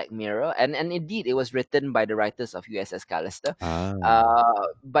episodes of Black Mirror, and indeed, it was written by the writers of USS Callister. Ah.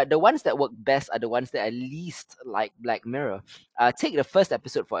 But the ones that work best are the ones that are least like Black Mirror. Take the first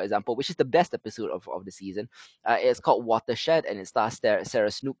episode, for example, which is the best episode of the season. It's called Watershed, and it stars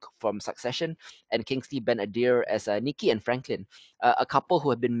Sarah Snook from Succession and Kingsley Ben-Adir as Nikki and Franklin, a couple who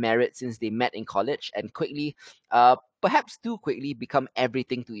have been married since they met in college and quickly, perhaps too quickly, become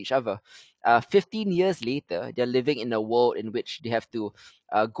everything to each other. 15 years later, they're living in a world in which they have to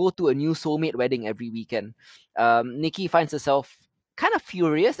go to a new soulmate wedding every weekend. Nikki finds herself kind of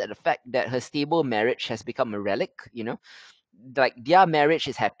furious at the fact that her stable marriage has become a relic, like their marriage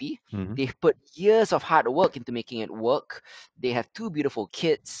is happy. Mm-hmm. They've put years of hard work into making it work. They have 2 beautiful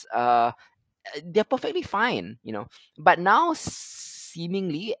kids. They're perfectly fine, But now,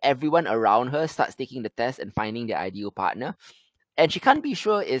 seemingly, everyone around her starts taking the test and finding their ideal partner, and she can't be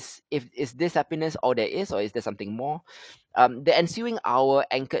sure is this happiness all there is, or is there something more. The ensuing hour,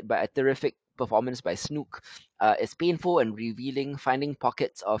 anchored by a terrific performance by Snook, is painful and revealing, finding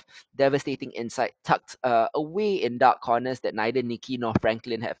pockets of devastating insight tucked away in dark corners that neither Nikki nor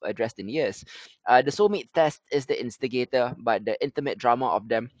Franklin have addressed in years. The soulmate test is the instigator, but the intimate drama of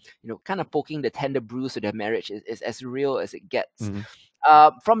them, kind of poking the tender bruise of their marriage is as real as it gets. Mm-hmm.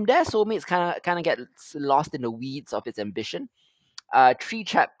 From there, Soulmates kind of gets lost in the weeds of its ambition. Three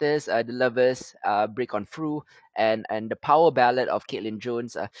chapters, The Lovers, Break on Through, and the power ballad of Caitlin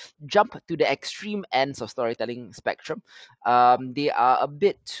Jones jump to the extreme ends of storytelling spectrum. They are a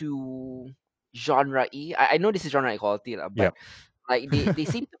bit too genre-y. I know this is genre equality, lah, Yeah. but like they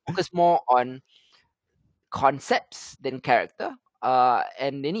seem to focus more on concepts than character.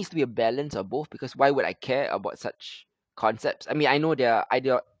 And there needs to be a balance of both, because why would I care about such concepts? I mean, I know they're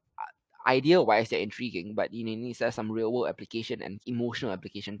idea wise they're intriguing, but you know, it needs to have some real world application and emotional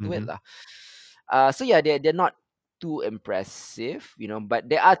application to it Mm-hmm. lah. So yeah, they're not too impressive, you know, but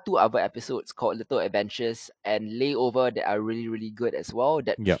there are two other episodes called Little Adventures and Layover that are really really good as well.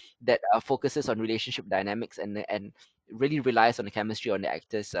 Yeah. That focuses on relationship dynamics and really relies on the chemistry on the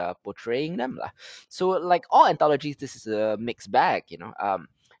actors portraying them lah. So like all anthologies, this is a mixed bag, you know.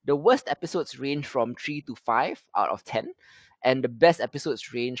 The worst episodes range from 3 to 5 out of 10, and the best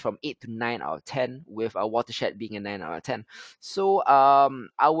episodes range from 8 to 9 out of 10, with a Watershed being a 9 out of 10. So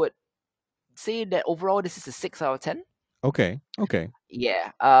I would say that overall this is a 6 out of 10. Okay. Okay.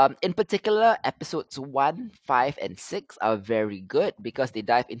 Yeah. In particular, episodes 1, 5, and 6 are very good because they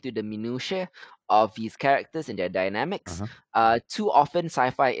dive into the minutiae of these characters and their dynamics. Uh-huh. Too often,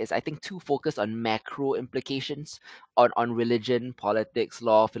 sci-fi is, I think, too focused on macro implications, on religion, politics,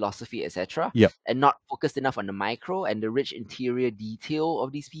 law, philosophy, etc., Yep. and not focused enough on the micro and the rich interior detail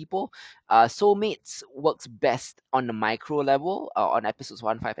of these people. Soulmates works best on the micro level on episodes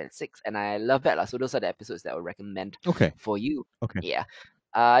 1, 5, and 6, and I love that. So those are the episodes that I would recommend Okay. for you. Okay. Yeah.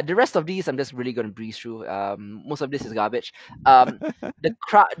 The rest of these, I'm just really gonna breeze through. Most of this is garbage. Um,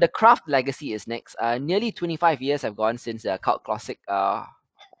 the craft legacy is next. Nearly 25 years have gone since the cult classic.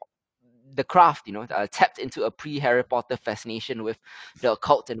 The craft, you know, tapped into a pre-Harry Potter fascination with the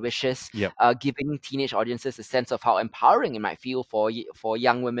occult and wishes, Yep. giving teenage audiences a sense of how empowering it might feel for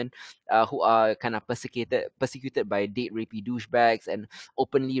young women who are kind of persecuted by date rapey douchebags and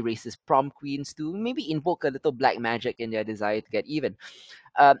openly racist prom queens to maybe invoke a little black magic in their desire to get even.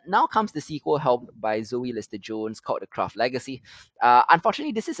 Now comes the sequel helmed by Zoe Lister-Jones called The Craft Legacy.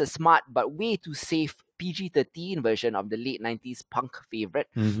 Unfortunately, this is a smart but way too safe PG-13 version of the late 90s punk favorite.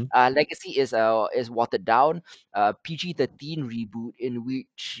 Mm-hmm. Legacy is watered down, PG-13 reboot in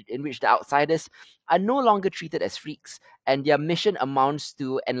which the outsiders are no longer treated as freaks, and their mission amounts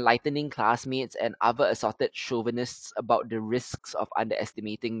to enlightening classmates and other assorted chauvinists about the risks of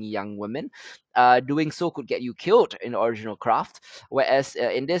underestimating young women. Doing so could get you killed in the original Craft, whereas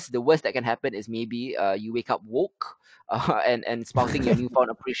in this, the worst that can happen is maybe you wake up woke. And spouting your newfound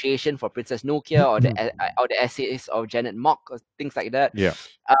appreciation for Princess Nokia or the essays of Janet Mock or things like that. Yeah.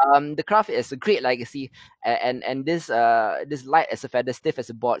 The Craft is a great legacy, and this light as a feather, stiff as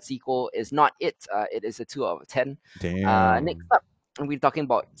a board sequel is not it. It is a 2 out of 10. Next Damn. up, we're talking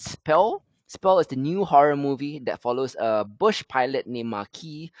about Spell. Spell is the new horror movie that follows a bush pilot named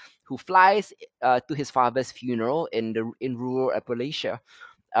Marquis who flies to his father's funeral in rural Appalachia.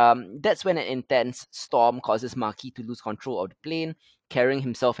 That's when an intense storm causes Marquis to lose control of the plane, carrying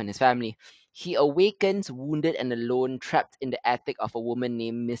himself and his family. He awakens wounded and alone, trapped in the attic of a woman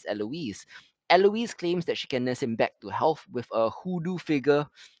named Miss Eloise. Eloise claims that she can nurse him back to health with a hoodoo figure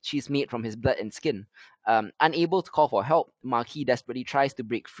she's made from his blood and skin. Unable to call for help, Marquis desperately tries to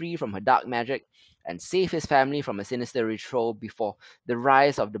break free from her dark magic and save his family from a sinister ritual before the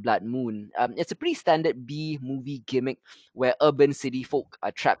rise of the Blood Moon. It's a pretty standard B movie gimmick where urban city folk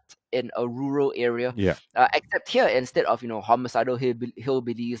are trapped in a rural area. Yeah. Except here, instead of homicidal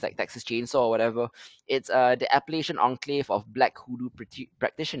hillbillies like Texas Chainsaw or whatever, it's the Appalachian enclave of black hoodoo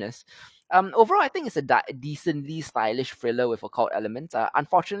practitioners. Overall, I think it's a decently stylish thriller with occult elements.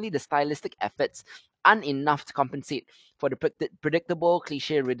 Unfortunately, the stylistic efforts aren't enough to compensate for the predictable,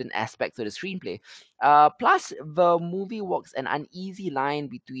 cliche-ridden aspects of the screenplay. Plus, the movie walks an uneasy line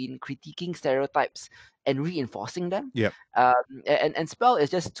between critiquing stereotypes and reinforcing them. Yep. And Spell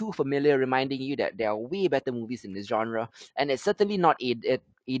is just too familiar, reminding you that there are way better movies in this genre, and it's certainly not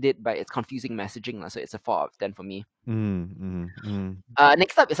aided by its confusing messaging. So it's a 4 out of 10 for me.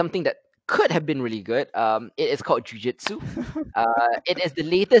 Next up is something that could have been really good. It is called Jujitsu. It is the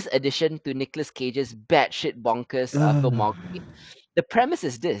latest addition to Nicolas Cage's batshit bonkers filmography. The premise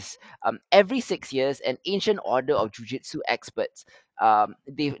is this: every 6 years, an ancient order of jujitsu experts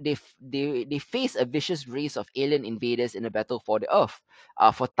they face a vicious race of alien invaders in a battle for the Earth.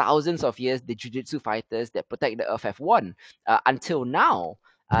 For thousands of years, the jujitsu fighters that protect the Earth have won. Until now,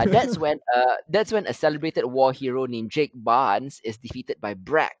 That's when a celebrated war hero named Jake Barnes is defeated by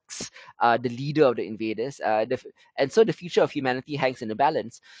Brax, the leader of the invaders. And so the future of humanity hangs in the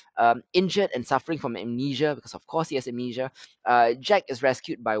balance. Injured and suffering from amnesia, because of course he has amnesia, Jack is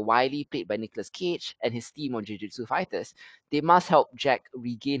rescued by Wiley, played by Nicolas Cage, and his team of Jujutsu fighters. They must help Jack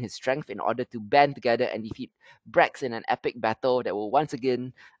regain his strength in order to band together and defeat Brax in an epic battle that will once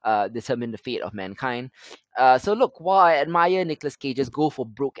again determine the fate of mankind. So look, while I admire Nicolas Cage's go for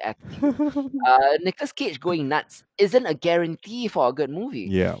broke attitude, Nicolas Cage going nuts isn't a guarantee for a good movie.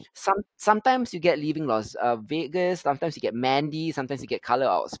 Yeah. Sometimes you get Leaving Las Vegas, sometimes you get Mandy, sometimes you get Color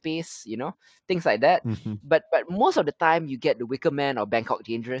Out of Space, things like that. Mhm. But most of the time you get The Wicker Man or Bangkok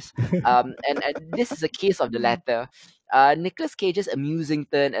Dangerous. And this is a case of the latter. Nicolas Cage's amusing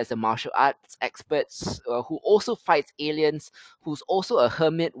turn as a martial arts expert who also fights aliens, who's also a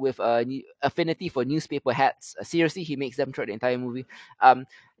hermit with a affinity for newspaper hats. Seriously, he makes them throughout the entire movie.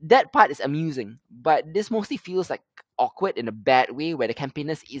 That part is amusing, but this mostly feels like awkward in a bad way, where the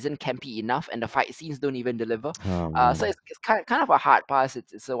campiness isn't campy enough and the fight scenes don't even deliver. Oh So man. it's kind of a hard pass.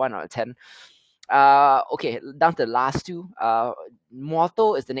 It's a 1 out of 10. Okay, down to the last two.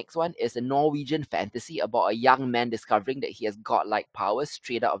 Mortal is the next one. It's a Norwegian fantasy about a young man discovering that he has godlike powers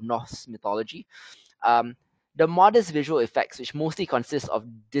straight out of Norse mythology. Um, the modest visual effects, which mostly consist of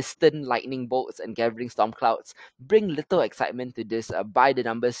distant lightning bolts and gathering storm clouds, bring little excitement to this by the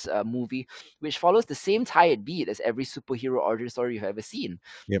numbers movie, which follows the same tired beat as every superhero origin story you've ever seen.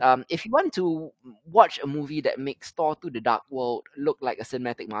 Yep. If you want to watch a movie that makes Thor to the Dark World look like a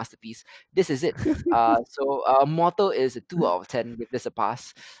cinematic masterpiece, this is it. Mortal is a 2 out of 10. Give this a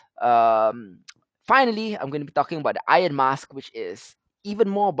pass. Um, Finally, I'm going to be talking about the Iron Mask, which is even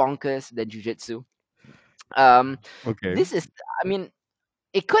more bonkers than Jujutsu. Um, Okay. this is, I mean,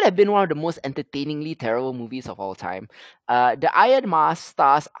 it could have been one of the most entertainingly terrible movies of all time. The Iron Mask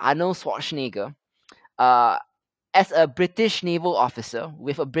stars Arnold Schwarzenegger uh, as a British naval officer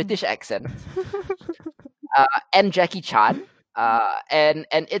with a British accent, and Jackie Chan. And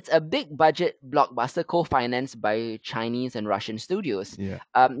it's a big budget blockbuster co-financed by Chinese and Russian studios. Yeah.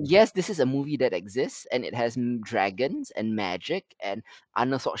 Yes, this is a movie that exists, and it has dragons and magic and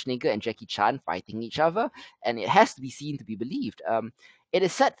Arnold Schwarzenegger and Jackie Chan fighting each other, and it has to be seen to be believed. It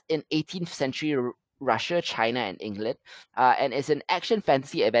is set in 18th century Russia, China, and England, and it's an action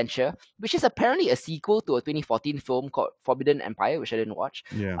fantasy adventure, which is apparently a sequel to a 2014 film called Forbidden Empire, which I didn't watch.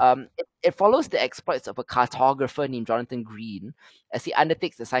 Yeah. It follows the exploits of a cartographer named Jonathan Green as he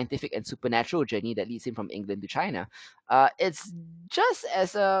undertakes the scientific and supernatural journey that leads him from England to China. It's just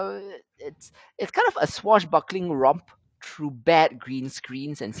as it's kind of a swashbuckling romp through bad green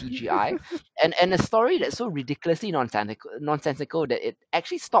screens and CGI, and a story that's so ridiculously nonsensical that it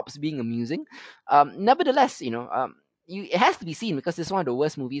actually stops being amusing. Nevertheless, it has to be seen because it's one of the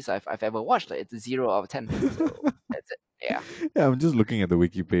worst movies I've ever watched. Like, it's a 0 out of 10. So that's it. Yeah. Yeah, I'm just looking at the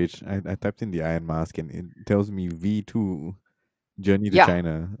wiki page. I typed in the Iron Mask and it tells me V2 Journey to Yeah.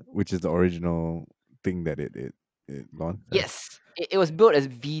 China, which is the original thing that it launched as. Yes. It was built as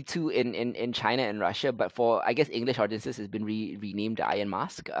V2 in China and Russia, but for I guess English audiences, it's been renamed the Iron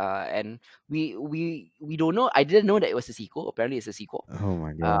Mask. And we don't know. I didn't know that it was a sequel. Apparently, it's a sequel. Oh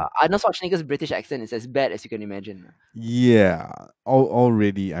my god. Arnold Schwarzenegger's British accent is as bad as you can imagine. Yeah.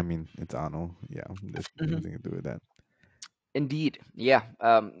 Already, I mean, it's Arnold. Yeah, there's Mhm. nothing to do with that. Indeed, yeah.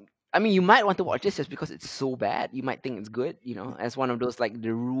 I mean, you might want to watch this just because it's so bad. You might think it's good, as one of those like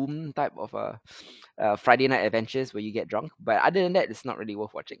the Room type of Friday night adventures where you get drunk. But other than that, it's not really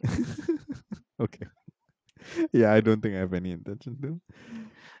worth watching. Okay. Yeah, I don't think I have any intention to.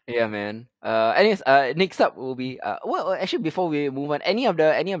 Yeah, man. Anyways, next up will be well, actually, before we move on, any of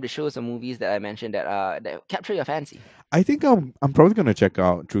the shows or movies that I mentioned that capture your fancy. I think I'm probably gonna check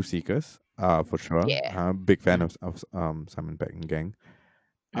out True Seekers. For sure. Yeah. I'm a big fan Mm-hmm. of Simon Pegg and gang.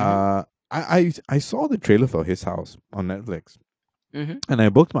 Mm-hmm. I saw the trailer for His House on Netflix, Mm-hmm. and I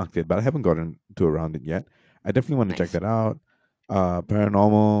bookmarked it, but I haven't gotten to around it yet. I definitely want to check Nice. that out.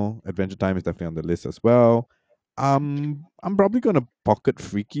 Paranormal Adventure Time is definitely on the list as well. I'm probably gonna pocket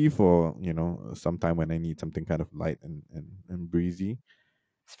Freaky for sometime when I need something kind of light and breezy.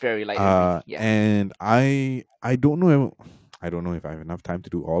 It's very light and breezy. Yeah. And I don't know. I don't know if I have enough time to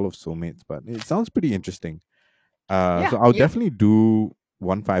do all of Soulmates, but it sounds pretty interesting. Yeah. So I'll Yeah. definitely do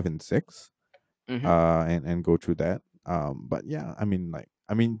 1, 5, and 6. Mm-hmm. And go through that. But yeah, I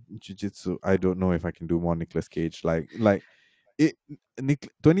mean, Jiu-Jitsu. I don't know if I can do more Nicolas Cage. Like it.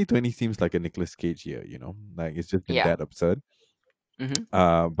 2020 seems like a Nicolas Cage year. Like it's just been Yeah. that absurd.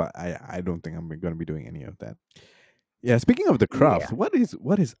 Mm-hmm. But I don't think I'm going to be doing any of that. Yeah. Speaking of the Yeah. craft, what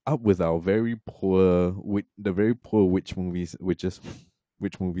is up with our very poor the very poor witch movies, witches?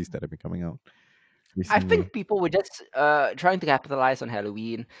 which movies that have been coming out I recently. think people were just trying to capitalize on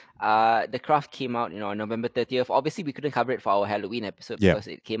Halloween. The Craft came out, on November 30th. Obviously, we couldn't cover it for our Halloween episode Yeah, because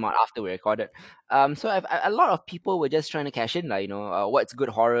it came out after we recorded. So a lot of people were just trying to cash in, like what's good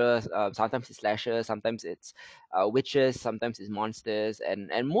horror. Sometimes it's slasher, sometimes it's witches, sometimes it's monsters, and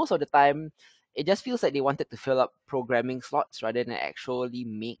most of the time, it just feels like they wanted to fill up programming slots rather than actually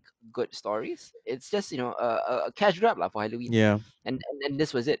make good stories. It's just a cash grab lah for Halloween, yeah, and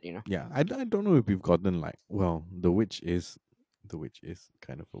this was it. yeah. I don't know if we've gotten like, well, the witch is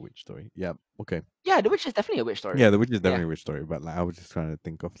kind of a witch story. Yeah, okay. Yeah, The Witch is definitely a witch story. Yeah, the witch is Yeah. definitely a witch story, but like I was just trying to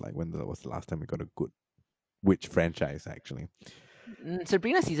think of like when was the last time we got a good witch franchise actually.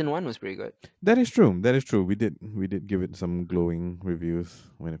 Sabrina season 1 was pretty good. That is true. That is true. We did give it some glowing reviews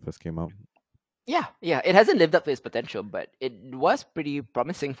when it first came out. Yeah, yeah. It hasn't lived up to its potential, but it was pretty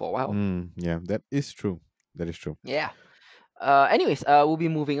promising for a while. Yeah, that is true. That is true. Yeah. Anyways, we'll be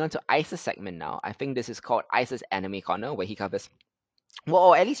moving on to Ice's segment now. I think this is called Ice's Anime Corner, where he covers, well,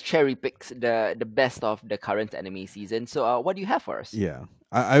 or at least cherry picks the best of the current anime season. So, what do you have for us? Yeah.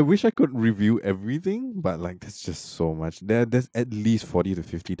 I wish I could review everything, but like there's just so much. There's at least 40 to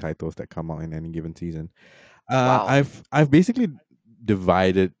 50 titles that come out in any given season. Wow. I've basically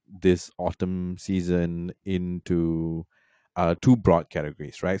divided this autumn season into two broad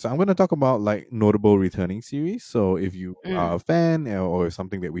categories, right? So I'm going to talk about like notable returning series. So if you are Mm, a fan or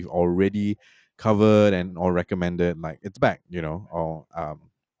something that we've already covered and or recommended, like it's back, or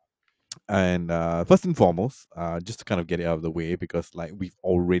and first and foremost, just to kind of get it out of the way, because like we've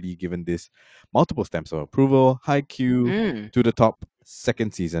already given this multiple stamps of approval, Haikyuu mm, to the top,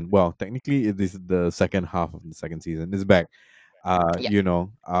 second season. Well, technically, it is the second half of the second season. Is back. yeah.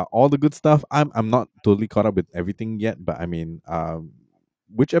 All the good stuff. I'm not totally caught up with everything yet, but I mean,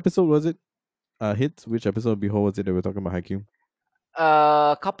 which episode was it? Hits. Which episode of Behold was it that we're talking about Haikyuu?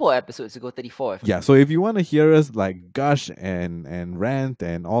 A couple of episodes ago, 34, if I'm Yeah, not so if mistaken. you want to hear us like gush and rant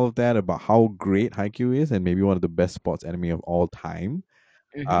and all of that about how great Haikyuu is and maybe one of the best sports anime of all time,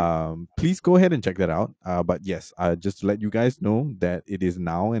 Mm-hmm. please go ahead and check that out. But yes, just to let you guys know that it is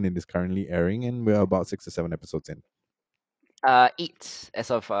now and it is currently airing, and we're about 6 or 7 episodes in. 8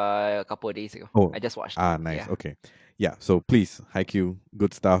 as of a couple of days ago. Oh, I just watched it. nice. Yeah. Okay, yeah. So please, Haikyuu,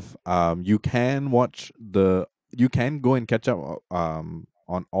 good stuff. You can go and catch up on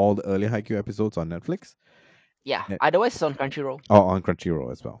all the earlier Haikyuu episodes on Netflix. Yeah. Otherwise, it's on Crunchyroll. Oh, on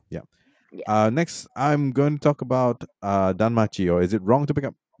Crunchyroll as well. Yeah. Yeah. Next, I'm going to talk about Danmachi, or is it wrong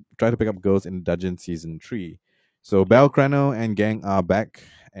to try to pick up girls in Dungeon Season 3? So Yep. Bell Crano and gang are back,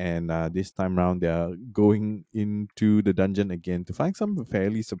 and this time around they are going into the dungeon again to find some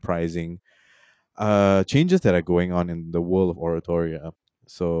fairly surprising changes that are going on in the world of Oratoria.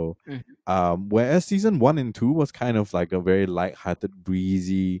 So, Mhm. whereas season 1 and 2 was kind of like a very light-hearted,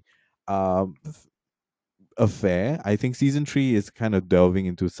 breezy um, affair, I think season 3 is kind of delving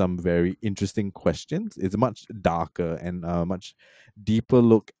into some very interesting questions. It's much darker and a much deeper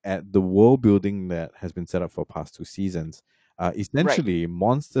look at the world building that has been set up for past two seasons. Right. Essentially,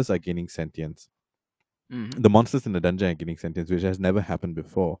 monsters are gaining sentience. Hmm. The monsters in the dungeon are gaining sentience, which has never happened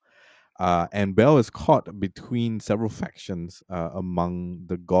before. And Bell is caught between several factions among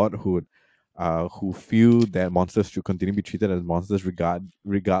the Godhood, who feel that monsters should continue to be treated as monsters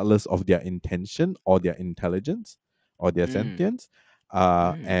regardless of their intention or their intelligence or their Mm. sentience,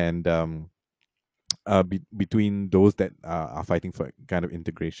 Mm. and between those that are fighting for kind of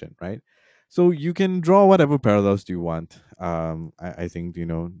integration, right? So you can draw whatever parallels you want. I think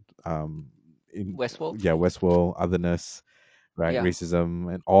um, in Westworld. yeah, Westworld, otherness, right, Yeah.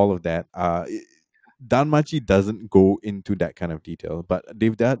 racism, and all of that. Danmachi doesn't go into that kind of detail, but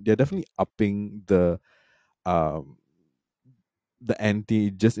they're definitely upping um the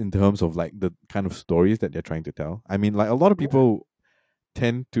ante just in terms of like the kind of stories that they're trying to tell. I mean, like a lot of Yeah. people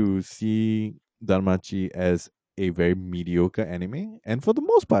tend to see Danmachi as a very mediocre anime, and for the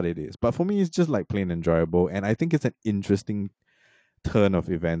most part it is. But for me, it's just like plain enjoyable, and I think it's an interesting turn of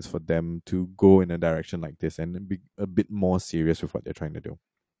events for them to go in a direction like this and be a bit more serious with what they're trying to do.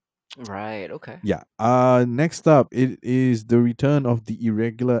 Right. Okay. Yeah. Next up, it is the return of the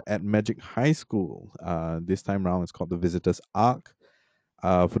irregular at Magic High School. This time round, it's called the Visitors Arc.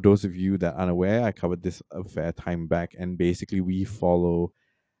 For those of you that are unaware, I covered this a fair time back, and basically we follow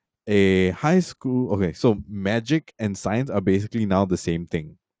a high school. Okay, so magic and science are basically now the same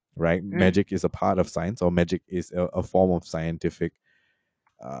thing, right? Mm. Magic is a part of science, or magic is a form of scientific.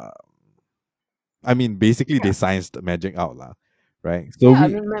 Uh, I mean, basically they Yeah. scienced magic out, lah, right? So Yeah. I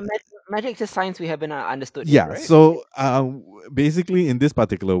we mean, magic is science we haven't understood yet, Yeah, right? so basically, in this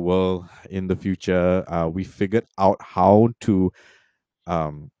particular world, in the future, we figured out how to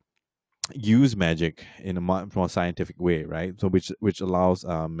um use magic in a much more scientific way, right? So which allows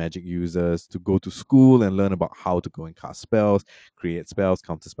magic users to go to school and learn about how to go and cast spells, create spells,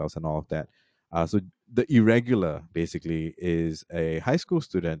 counter spells, and all of that. So the irregular basically is a high school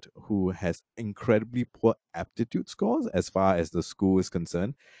student who has incredibly poor aptitude scores as far as the school is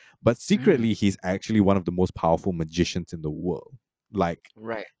concerned, but Mm. secretly he's actually one of the most powerful magicians in the world. Like,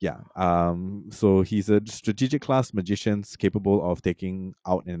 Right. yeah. So he's a strategic class magician capable of taking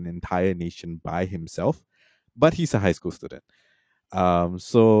out an entire nation by himself, but he's a high school student.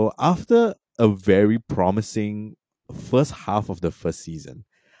 So after a very promising first half of the first season,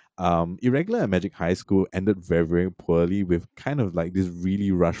 Irregular and Magic High School ended very, very poorly with kind of like this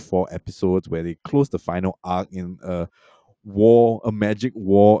really rush 4 episodes where they closed the final arc in a magic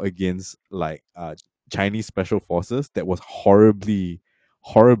war against like Chinese special forces that was horribly,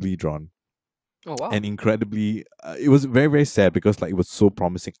 horribly drawn Oh wow. and incredibly. It was very, very sad because like it was so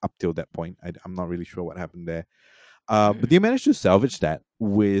promising up till that point. I'm not really sure what happened there. But Mm. they managed to salvage that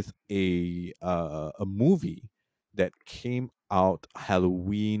with a movie that came out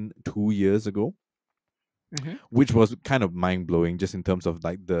Halloween 2 years ago, Mm-hmm. which was kind of mind blowing just in terms of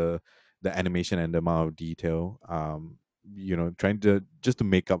like the animation and the amount of detail. Trying to just to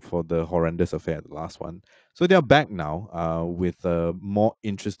make up for the horrendous affair at the last one. So they are back now, with a more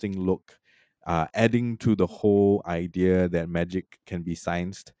interesting look, adding to the whole idea that magic can be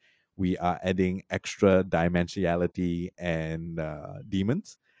scienced. We are adding extra dimensionality and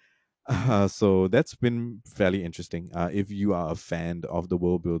demons. Mm-hmm. So that's been fairly interesting. If you are a fan of the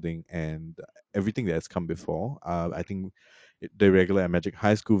world building and everything that has come before, I think the regular and Magic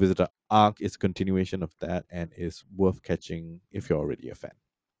High School Visitor arc is a continuation of that and is worth catching if you're already a fan.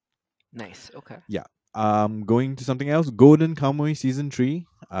 Nice. Okay. Yeah. Going to something else, Golden Kamuy season 3.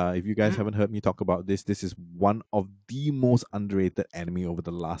 If you guys Mm. haven't heard me talk about this is one of the most underrated anime over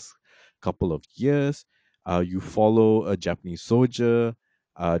the last couple of years. You follow a Japanese soldier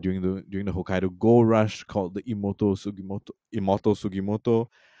during the Hokkaido Gold Rush called the Imoto Sugimoto.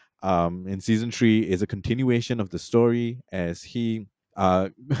 In season 3 is a continuation of the story as uh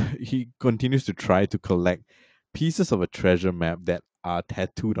he continues to try to collect pieces of a treasure map that are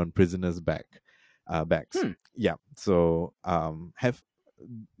tattooed on prisoners' backs. Hmm. Yeah. So have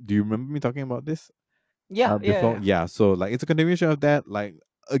do you remember me talking about this Yeah. Yeah. before? Yeah. Yeah. So like it's a continuation of that. Like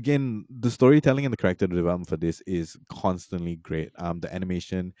again, the storytelling and the character development for this is constantly great. The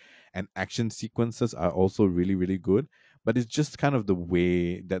animation and action sequences are also really, really good. But it's just kind of the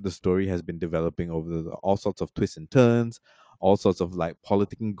way that the story has been developing over all sorts of twists and turns, all sorts of like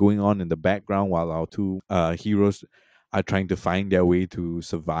politicking going on in the background while our two heroes are trying to find their way to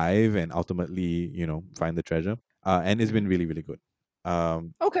survive and ultimately, find the treasure. And it's Mm-hmm. been really, really good.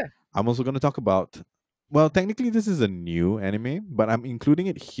 Um, Okay. I'm also going to talk about. Well, technically, this is a new anime, but I'm including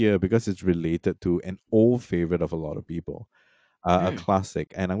it here because it's related to an old favorite of a lot of people, a Mm.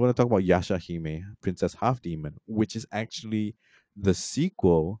 classic. And I'm going to talk about Yashahime, Princess Half Demon, which is actually the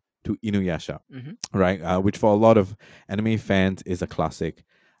sequel to Inuyasha, Mm-hmm. right? Which for a lot of anime fans is a classic.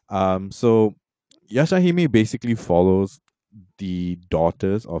 So Yashahime basically follows the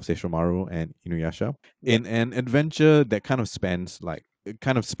daughters of Seishomaru and Inuyasha Yep. in an adventure that kind of spans like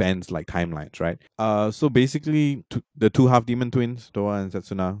timelines, right? So basically, the two half demon twins, Toa and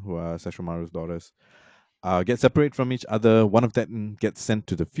Setsuna, who are Seishomaru's daughters, get separated from each other. One of them gets sent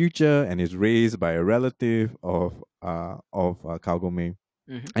to the future and is raised by a relative of Kagome,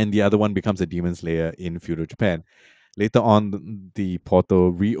 Mm-hmm. and the other one becomes a demon slayer in feudal Japan. Later on, the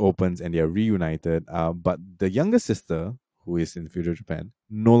portal reopens and they are reunited. But the younger sister, who is in feudal Japan,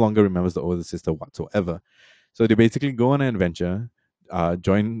 no longer remembers the older sister whatsoever. So they basically go on an adventure,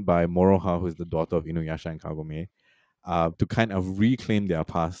 joined by Moroha, who is the daughter of Inuyasha and Kagome, to kind of reclaim their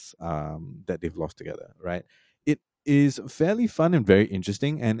past that they've lost together, right? It is fairly fun and very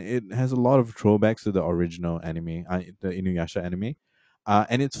interesting, and it has a lot of throwbacks to the original anime, the Inuyasha anime.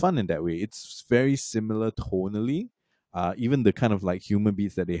 And it's fun in that way. It's very similar tonally. Even the kind of like humor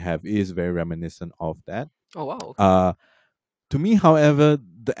beats that they have is very reminiscent of that. Oh wow. Okay. Uh, to me, however,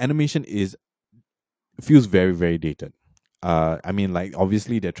 the animation is feels very, very dated. I mean, like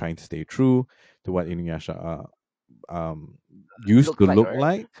obviously they're trying to stay true to what Inuyasha used Looks to like look right.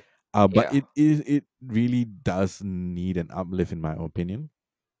 like. But Yeah. it really does need an uplift in my opinion.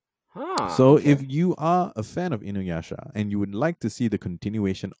 Huh. So Okay. if you are a fan of Inuyasha and you would like to see the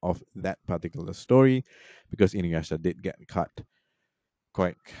continuation of that particular story, because Inuyasha did get cut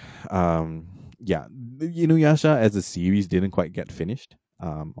quite, um, yeah, the Inuyasha as a series didn't quite get finished,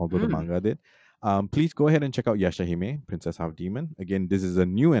 although the Mm. manga did. Please go ahead and check out Yashahime, Princess Half Demon. Again, this is a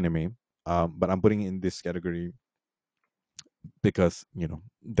new anime, but I'm putting it in this category because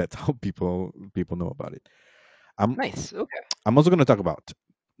that's how people know about it. I'm Nice. Okay. I'm also going to talk about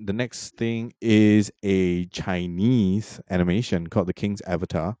the next thing is a Chinese animation called The King's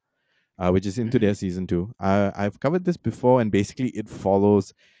Avatar, which is into Mm-hmm. their season two. I've covered this before, and basically it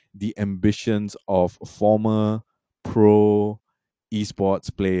follows the ambitions of former pro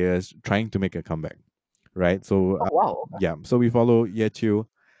esports players trying to make a comeback. Right. So Oh wow. yeah, so we follow Ye Chiu,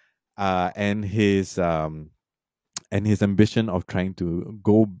 uh, and his um, and his ambition of trying to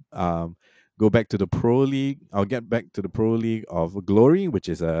go back to the pro league. I'll get back to the pro league of Glory, which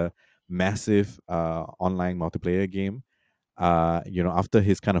is a massive online multiplayer game. After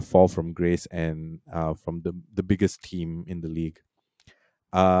his kind of fall from grace and from the biggest team in the league,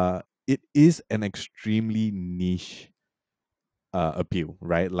 it is an extremely niche appeal,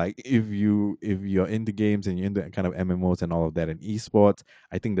 right? Like if you're into games and you're into kind of MMOs and all of that and esports,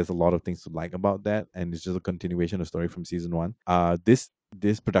 I think there's a lot of things to like about that, and it's just a continuation of story from season one.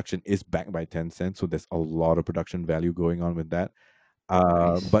 This production is backed by Tencent, so there's a lot of production value going on with that.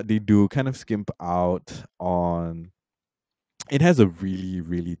 Nice. But they do kind of skimp out on. It has a really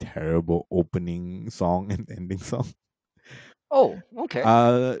really terrible opening song and ending song. Oh, okay.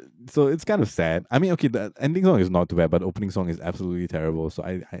 Uh, so it's kind of sad. I mean, okay, the ending song is not too bad, but the opening song is absolutely terrible. So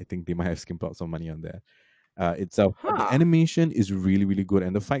I think they might have skimped out some money on that itself. But the Huh. animation is really, really good,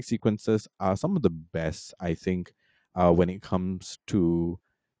 and the fight sequences are some of the best, I think, when it comes to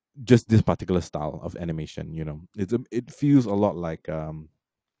just this particular style of animation. It feels a lot like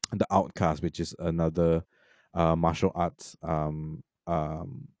the Outcast, which is another martial arts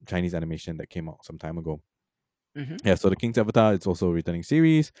Chinese animation that came out some time ago. Mm-hmm. Yeah, so the King's Avatar, it's also a returning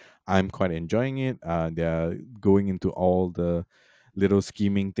series. I'm quite enjoying it. They're going into all the little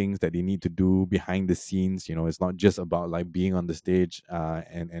scheming things that they need to do behind the scenes. It's not just about like being on the stage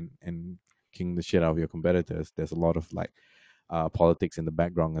and kicking the shit out of your competitors. There's a lot of like politics in the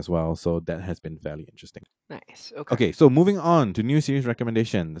background as well. So that has been fairly interesting. Nice. Okay. Okay, so moving on to new series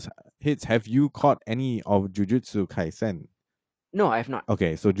recommendations. Hits, have you caught any of Jujutsu Kaisen? No, I have not.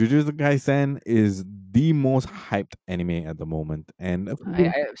 Okay, so Jujutsu Kaisen is the most hyped anime at the moment, and I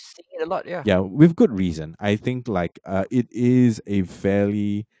have seen it a lot. Yeah. yeah, with good reason. I think like it is a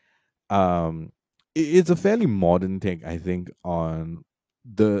fairly it's a fairly modern take. I think on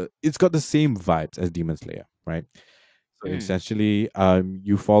it's got the same vibes as Demon Slayer, right? So Mm. essentially,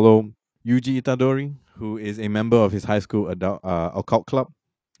 you follow Yuji Itadori, who is a member of his high school occult club.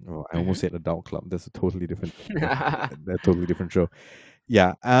 Oh, I almost Mm-hmm. said adult club. That's a totally different. That's totally different show.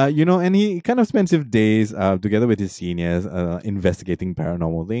 Yeah, and he kind of spends his days together with his seniors investigating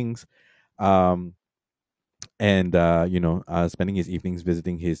paranormal things, um, and spending his evenings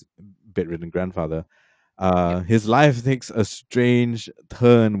visiting his bedridden grandfather. Yep. His life takes a strange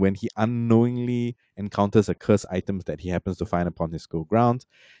turn when he unknowingly encounters a cursed items that he happens to find upon his school grounds.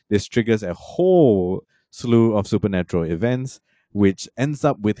 This triggers a whole slew of supernatural events, which ends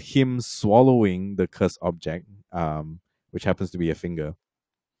up with him swallowing the cursed object, which happens to be a finger.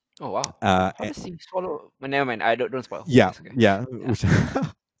 Oh wow. Uh, How does he swallow? Well, never mind. I don't spoil. Yeah, It's okay. yeah.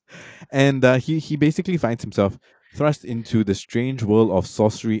 Yeah. And he basically finds himself thrust into the strange world of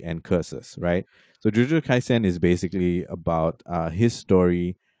sorcery and curses, right? So Jujutsu Kaisen is basically about his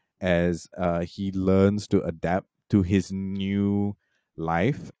story as he learns to adapt to his new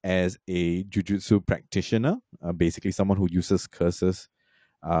life as a jujutsu practitioner, basically someone who uses curses,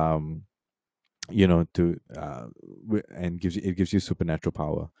 um, to and gives you supernatural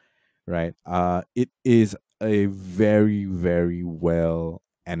power, right? It is a very, very well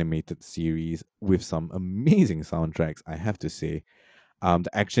animated series with some amazing soundtracks, I have to say. The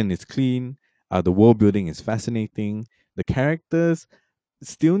action is clean, the world building is fascinating, the characters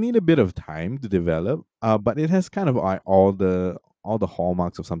still need a bit of time to develop, but it has kind of all the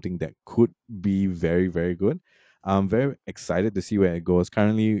hallmarks of something that could be very, very good. I'm very excited to see where it goes.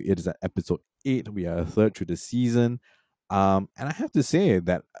 Currently, it is at episode 8. We are a third through the season, and I have to say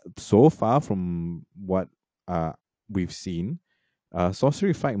that so far from what uh, we've seen,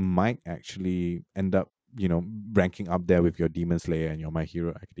 Sorcery Fight might actually end up, ranking up there with your Demon Slayer and your My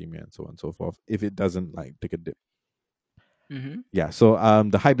Hero Academia and so on and so forth. If it doesn't like take a dip. Mm-hmm. Yeah, so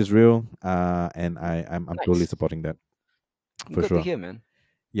the hype is real, and I'm totally Nice. supporting that for Good to sure. hear, man.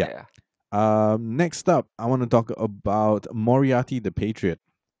 Yeah. Yeah. Next up, I want to talk about Moriarty the Patriot.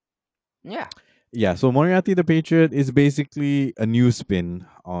 Yeah. Yeah, so Moriarty the Patriot is basically a new spin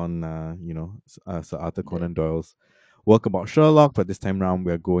on Sir Arthur The, Conan Doyle's work about Sherlock, but this time around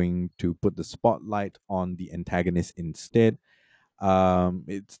we're going to put the spotlight on the antagonist instead.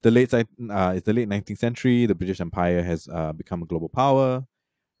 It's the late 19th century. The British Empire has become a global power.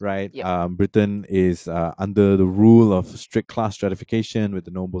 right? Yep. Britain is under the rule of strict class stratification with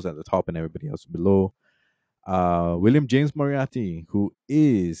the nobles at the top and everybody else below. William James Moriarty, who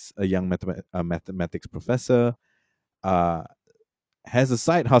is a young mathematics professor, uh, has a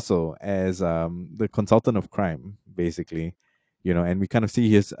side hustle as the consultant of crime, basically. And we kind of see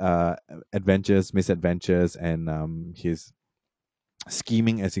his adventures, misadventures, and his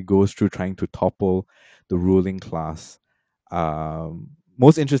scheming as he goes through trying to topple the ruling class.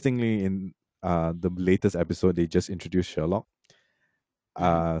 Most interestingly, in the latest episode, they just introduced Sherlock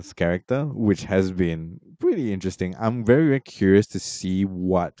Hmm. character, which has been pretty interesting. I'm very, very curious to see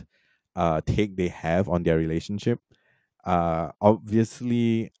what take they have on their relationship.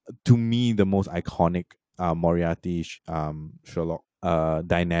 Obviously, to me, the most iconic Moriarty Sherlock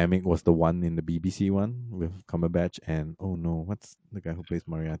dynamic was the one in the BBC one with Cumberbatch and oh no, what's the guy who plays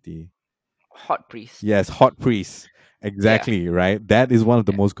Moriarty? Hot priest. Yes, Hot Priest. Yeah. Exactly, right? That is one of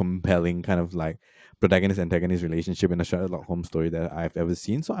the Yeah. most compelling kind of like protagonist antagonist relationship in a Sherlock Holmes story that I've ever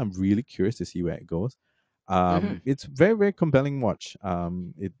seen. So I'm really curious to see where it goes. Hmm. It's very, very compelling watch.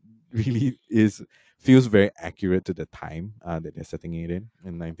 It really is feels very accurate to the time that they're setting it in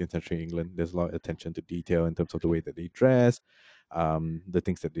 19th century England. There's a lot of attention to detail in terms of the way that they dress, the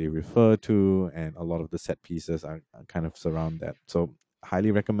things that they refer to, and a lot of the set pieces are kind of surround that. So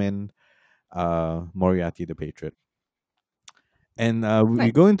highly recommend Moriarty the Patriot. And we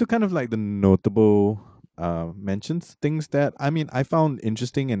Nice. go into kind of like the notable mentions, things that I mean I found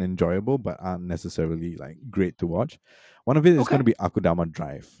interesting and enjoyable, but aren't necessarily like great to watch. One of it is going Okay. to be Akudama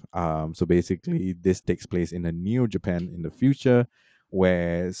Drive. So basically, this takes place in a Neo Japan in the future,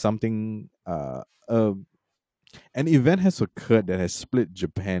 where an event has occurred that has split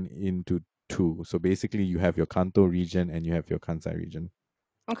Japan into two. So basically, you have your Kanto region and you have your Kansai region,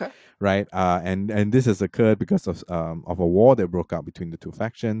 Okay. right? And this has occurred because of a war that broke out between the two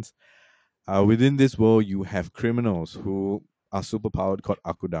factions. Within this world, you have criminals who are superpowered called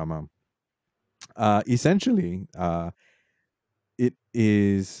Akudama. Essentially, it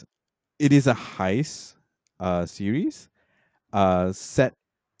is it is a heist series set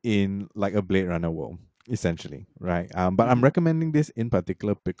in like a Blade Runner world, essentially, right? But I'm Hmm. recommending this in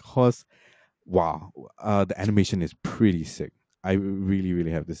particular because wow, the animation is pretty sick. I really,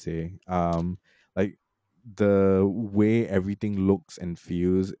 really have to say. Like the way everything looks and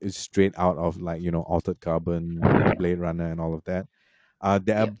feels is straight out of like Altered Carbon, Blade Runner, and all of that.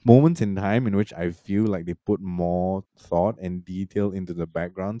 There are Yep. moments in time in which I feel like they put more thought and detail into the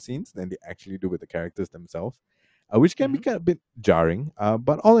background scenes than they actually do with the characters themselves, which can be Hmm. kind of a bit jarring.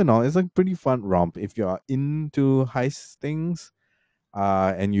 But all in all, it's a pretty fun romp if you are into heist things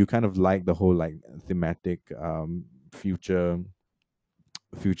and you kind of like the whole like thematic future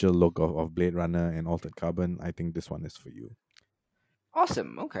look of Blade Runner and Altered Carbon. I think this one is for you.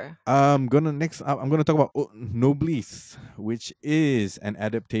 Awesome. Okay. I'm gonna talk about Noblesse, which is an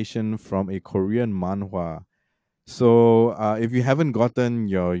adaptation from a Korean manhwa. So if you haven't gotten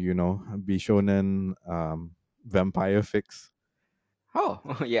your Bishonen vampire fix Oh,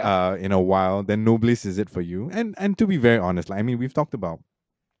 yeah. in a while, then Noblesse is it for you. And to be very honest, like I mean we've talked about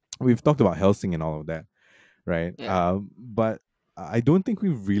Helsing and all of that, right? Yeah. But I don't think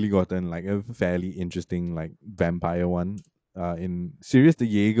we've really gotten like a fairly interesting like vampire one. In Sirius the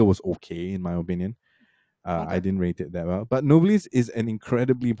Jaeger was okay in my opinion. I Okay. didn't rate it that well, but Noblesse is an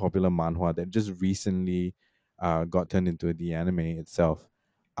incredibly popular manhwa that just recently got turned into the anime itself.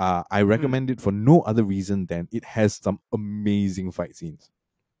 I Hmm. recommend it for no other reason than it has some amazing fight scenes,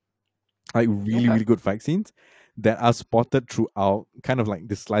 like really Okay. really good fight scenes that are spotted throughout kind of like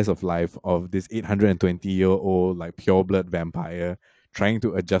this slice of life of this 820-year-old like pure blood vampire trying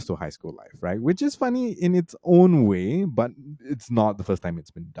to adjust to high school life, right? Which is funny in its own way, but it's not the first time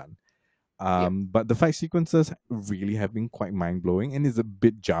it's been done. Yep. But the fight sequences really have been quite mind-blowing and is a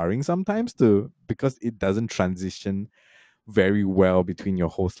bit jarring sometimes too because it doesn't transition very well between your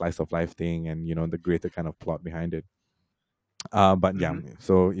whole slice of life thing and the greater kind of plot behind it. But yeah, Hmm.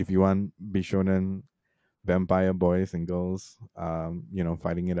 so if you want Bishonen vampire boys and girls,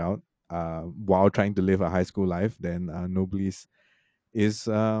 fighting it out, while trying to live a high school life, then Noblesse is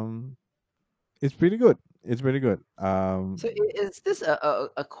it's pretty good. It's pretty good. So is this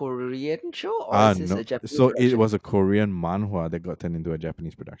a Korean show or is this No, a Japanese so it production? was a Korean manhwa that got turned into a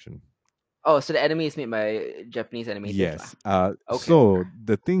Japanese production. Oh, so the anime is made by Japanese animators lah. Yes. Okay. Okay. So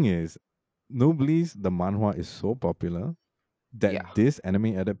the thing is, Noblesse the manhwa is so popular Yeah. that this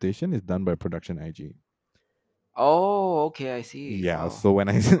anime adaptation is done by Production IG. Oh, okay. I see. Yeah, Wow. so when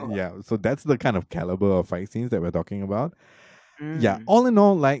I Oh. yeah, so that's the kind of caliber of fight scenes that we're talking about. Yeah, Mm. all in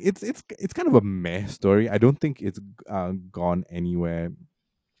all, like it's kind of a meh story. I don't think it's gone anywhere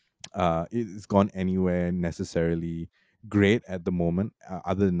it's gone anywhere necessarily great at the moment,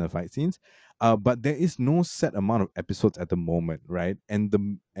 other than the fight scenes. But there is no set amount of episodes at the moment, right? And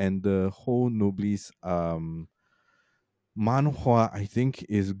the whole Noblis manhwa, I think,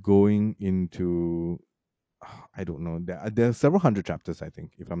 is going into, I don't know. There are several hundred chapters, I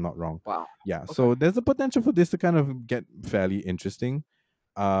think, if I'm not wrong. Wow. Yeah, Okay. so there's a potential for this to kind of get fairly interesting.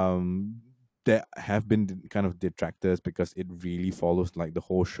 Um, there have been kind of detractors because it really follows like the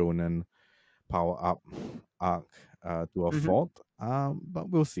whole shonen power up arc to a Hmm. fault. But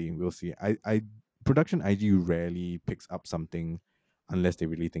we'll see. We'll see. I production IG rarely picks up something unless they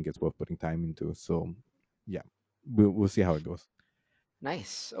really think it's worth putting time into. So yeah, we'll see how it goes.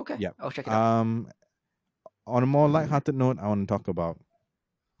 Nice. Okay. Yeah. I'll check it out. Um, on a more lighthearted note, I want to talk about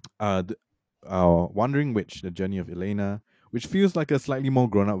the, Wandering Witch: The Journey of Elena, which feels like a slightly more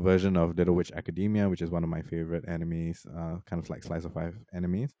grown-up version of Little Witch Academia, which is one of my favorite animes, kind of like slice of life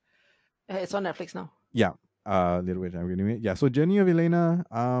animes. It's on Netflix now. Yeah, Little Witch Academia. Yeah, so Journey of Elena,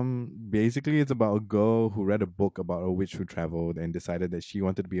 basically it's about a girl who read a book about a witch who traveled and decided that she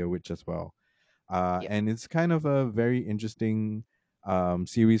wanted to be a witch as well. Yep. And it's kind of a very interesting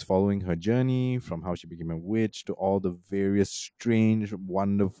series following her journey from how she became a witch to all the various strange,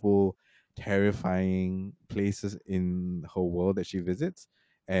 wonderful, terrifying places in her world that she visits,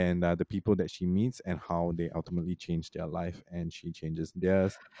 and the people that she meets, and how they ultimately change their life and she changes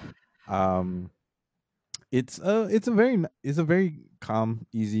theirs. Um, it's a very calm,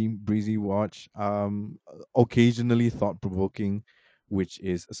 easy, breezy watch. Occasionally thought provoking, which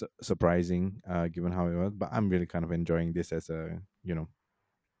is surprising given how it was. But I'm really kind of enjoying this as a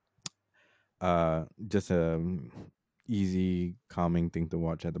just a easy, calming thing to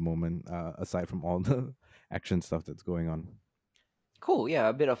watch at the moment. Aside from all the action stuff that's going on. Cool. Yeah,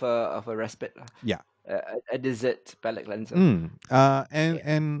 a bit of a respite. Yeah. A dessert palate cleanser.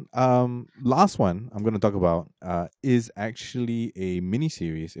 And Yeah. last one I'm going to talk about is actually a mini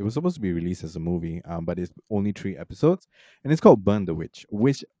series. It was supposed to be released as a movie, but it's only 3 episodes, and it's called Burn the Witch,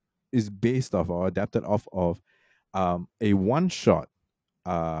 which is based off or adapted off of a one shot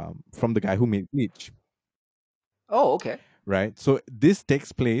from the guy who made Bleach. Oh, okay. Right, so this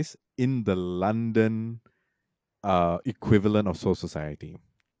takes place in the London equivalent of Soul Society,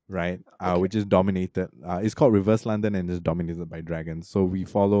 right? Okay. Which is dominated. It's called Reverse London and is dominated by dragons. So we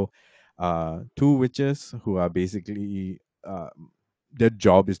follow two witches who are basically their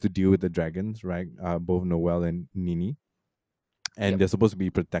job is to deal with the dragons, right? Both Noel and Nini, and Yep. they're supposed to be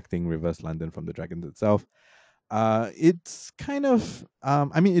protecting Reverse London from the dragons itself. It's kind of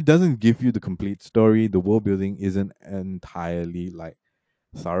I mean, it doesn't give you the complete story. The world building isn't entirely like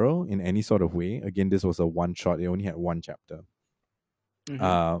thorough in any sort of way. Again, this was a one shot. It only had one chapter. Hmm.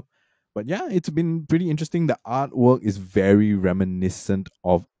 Uh, but yeah, it's been pretty interesting. The artwork is very reminiscent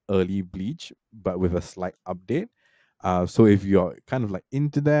of early Bleach, but with a slight update. So if you're kind of like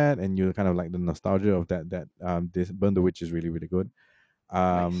into that and you're kind of like the nostalgia of that, this Burn the Witch is really really good.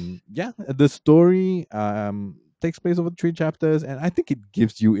 Nice. Yeah, the story takes place over 3 chapters, and I think it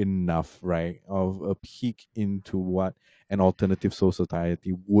gives you enough, right, of a peek into what an alternative soul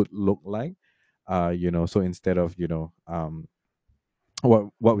society would look like. So instead of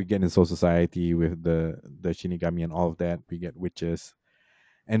what we get in Soul Society with the Shinigami and all of that, we get witches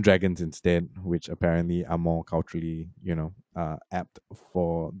and dragons instead, which apparently are more culturally, apt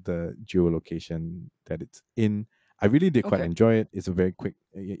for the geolocation that it's in. I really did quite Okay. enjoy it. It's a very quick,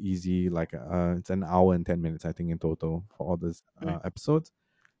 easy, like it's an hour and 10 minutes, I think, in total for all those Mm. episodes.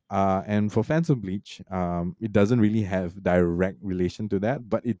 And for fans of Bleach, it doesn't really have direct relation to that,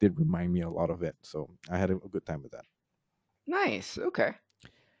 but it did remind me a lot of it. So I had a good time with that. Nice. Okay.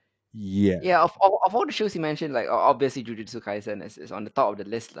 Yeah. Yeah, of all the shows you mentioned, like obviously Jujutsu Kaisen is on the top of the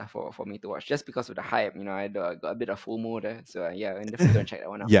list lah, for me to watch, just because of the hype. I got a bit of FOMO there, so yeah, I'm definitely gonna check that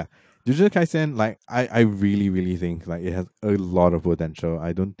one out. Yeah, Jujutsu Kaisen, like I really really think like it has a lot of potential.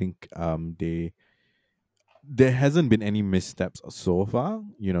 I don't think there hasn't been any missteps so far.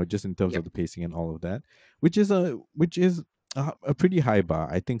 Just in terms of Yep. the pacing and all of that, which is a pretty high bar.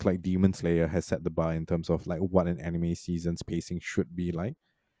 I think like Demon Slayer has set the bar in terms of like what an anime season's pacing should be like.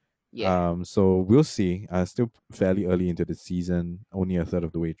 Yeah. So we'll see. Still fairly early into the season, only a third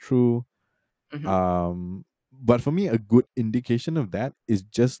of the way through. Hmm. But for me, a good indication of that is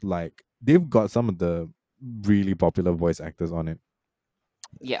just like they've got some of the really popular voice actors on it.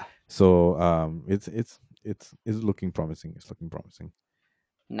 Yeah. So it's looking promising. It's looking promising.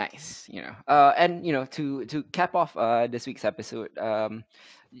 Nice. And to cap off this week's episode,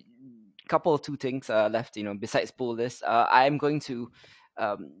 couple of two things left. Besides pull list, I'm going to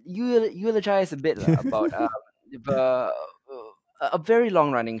eulogize a bit lah, about the a very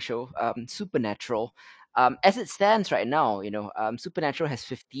long running show, Supernatural. As it stands right now, Supernatural has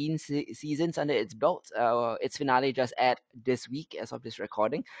 15 seasons under its belt. Its finale just at this week, as of this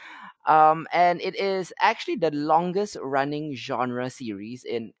recording. And it is actually the longest running genre series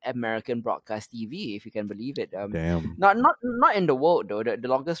in American broadcast TV, if you can believe it. Damn. Not in the world though. The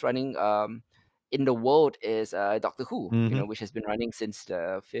longest running in the world is Doctor Who, Hmm. which has been running since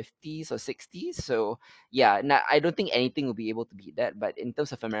the 50s or 60s. So yeah, I don't think anything will be able to beat that. But in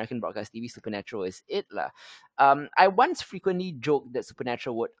terms of American broadcast TV, Supernatural is it lah. I once frequently joked that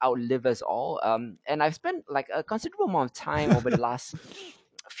Supernatural would outlive us all. And I've spent like a considerable amount of time over the last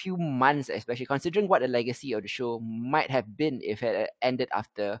few months, especially considering what the legacy of the show might have been if it had ended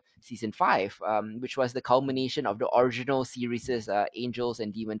after season five, which was the culmination of the original series' Angels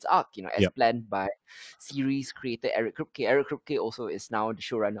and Demons arc, as Yep. planned by series creator Eric Kripke. Eric Kripke also is now the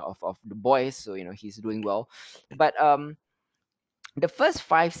showrunner of The Boys, so he's doing well. But the first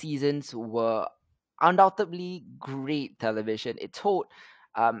five seasons were undoubtedly great television. It told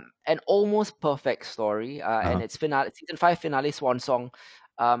an almost perfect story, and Uh-huh. its finale, season five finale, Swan Song,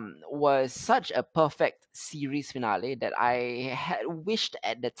 was such a perfect series finale that I had wished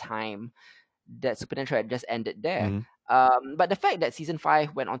at the time that Supernatural had just ended there. Hmm. But the fact that season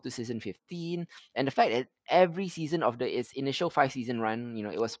five went on to season 15, and the fact that every season of its initial five-season run,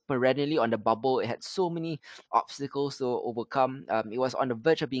 it was perennially on the bubble. It had so many obstacles to overcome. It was on the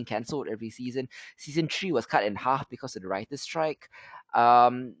verge of being cancelled every season. Season three was cut in half because of the writers' strike.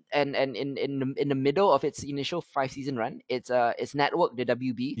 And in the middle of its initial five-season run, its network, the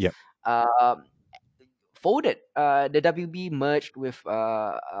WB, Yep. um, folded. The WB merged with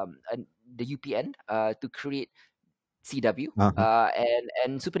the UPN to create CW. Uh-huh.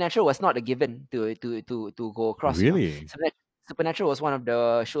 And Supernatural was not a given to go across. Really? Supernatural was one of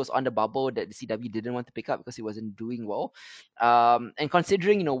the shows on the bubble that the CW didn't want to pick up because it wasn't doing well. And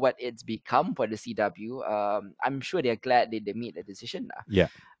considering what it's become for the CW, I'm sure they're glad they made the decision. Yeah.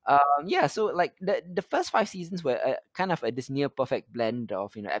 Yeah, so like the first five seasons were kind of this near perfect blend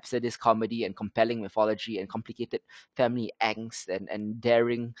of absurdist comedy and compelling mythology and complicated family angst and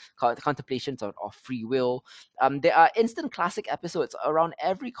daring contemplations of free will. There are instant classic episodes around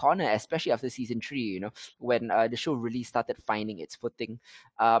every corner, especially after season three. When the show really started finding its footing.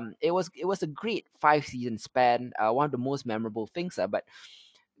 It was a great 5 season span. One of the most memorable things. But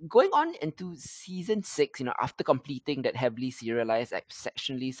going on into season six, after completing that heavily serialized,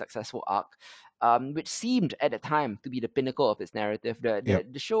 exceptionally successful arc, which seemed at the time to be the pinnacle of its narrative, the Yep.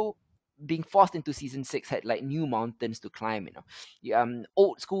 the, the show being forced into season six had like new mountains to climb.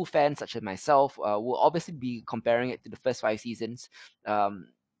 Old school fans such as myself will obviously be comparing it to the first five seasons.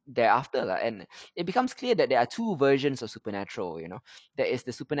 Thereafter, and it becomes clear that there are two versions of Supernatural. There is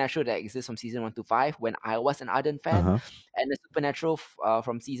the Supernatural that exists from season 1 to 5 when I was an ardent fan, Uh-huh. and the Supernatural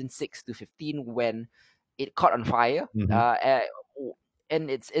from season 6 to 15 when it caught on fire. Hmm. And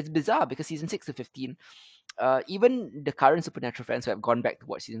it's bizarre because season 6 to 15, even the current Supernatural fans who have gone back to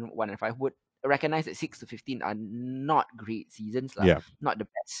watch season 1 and 5 would recognize that 6 to 15 are not great seasons, lah, Yeah. not the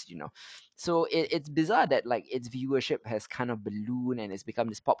best. So it's bizarre that like its viewership has kind of ballooned and it's become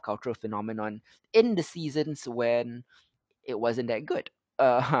this pop cultural phenomenon in the seasons when it wasn't that good.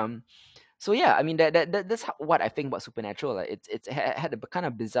 Um, so yeah, I mean that's what I think about Supernatural. Like, it's had a kind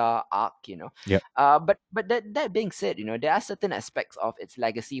of bizarre arc. Yep. But that being said, there are certain aspects of its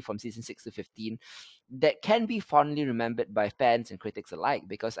legacy from season 6 to 15 that can be fondly remembered by fans and critics alike.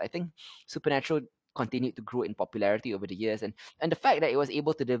 Because I think Supernatural continued to grow in popularity over the years, and the fact that it was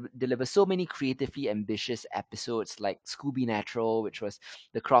able to deliver so many creatively ambitious episodes like Scooby Natural, which was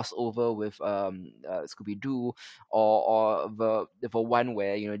the crossover with Scooby Doo, or the one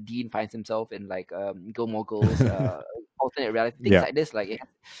where Dean finds himself in like Gilmore Girls alternate reality, things Yeah. like this. Like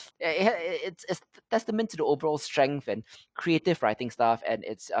it's testament to the overall strength and creative writing stuff and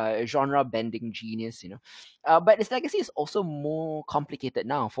its genre bending genius. But its legacy is also more complicated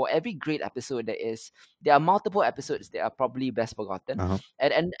now. For every great episode there are multiple episodes that are probably best forgotten. Uh-huh.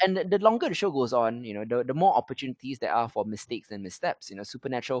 And the longer the show goes on, the more opportunities there are for mistakes and missteps.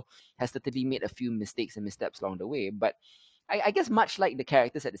 Supernatural has certainly made a few mistakes and missteps along the way, but I guess much like the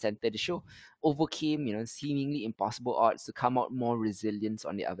characters at the center, the show overcame, seemingly impossible odds to come out more resilient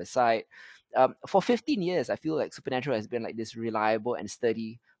on the other side. For 15 years, I feel like Supernatural has been like this reliable and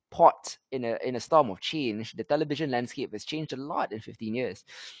sturdy port in a storm of change. The television landscape has changed a lot in 15 years,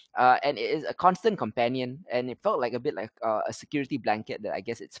 and it is a constant companion. And it felt like a bit like a security blanket that I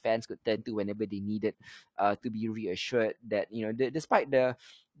guess its fans could turn to whenever they needed to be reassured that despite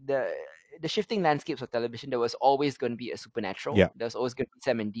the the shifting landscapes of television, there was always going to be a supernatural. Yeah. There's always going to be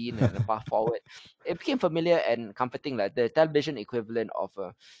Sam and Dean and a path forward. It became familiar and comforting, like the television equivalent of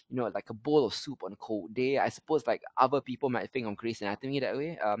a, like a bowl of soup on a cold day. I suppose like other people might think of Grey's Anatomy that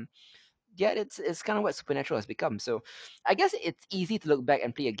way. Yeah, it's kind of what Supernatural has become. So I guess it's easy to look back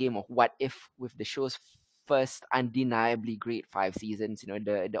and play a game of what if with the show's first undeniably great 5 seasons.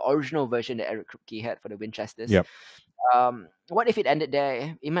 The original version that Eric Kripke had for the Winchesters. Yep. What if it ended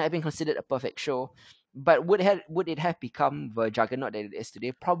there? It might have been considered a perfect show, but would it have become the juggernaut that it is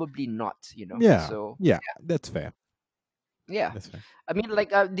today? Probably not. Yeah. So Yeah. That's fair. yeah, That's fair. I mean,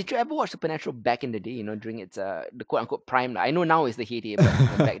 like, did you ever watch Supernatural back in the day? During its the quote unquote prime. I know now is the heyday, but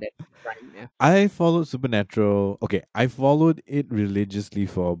back then prime. Yeah. I followed Supernatural. Okay, I followed it religiously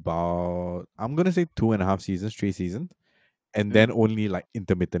for about, I'm gonna say 2.5 seasons, 3 seasons, and Mm, then only like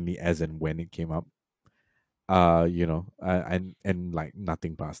intermittently as and when it came up. And like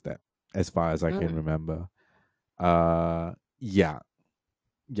nothing past that, as far as I can mm, remember. Yeah,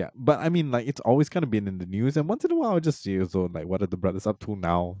 yeah. But I mean, like it's always kind of been in the news, and once in a while, I just see so like, what are the brothers up to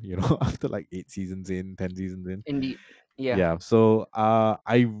now? After like 8 seasons in, 10 seasons in. indeed. Yeah. Yeah, so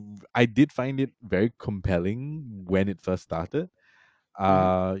I did find it very compelling when it first started.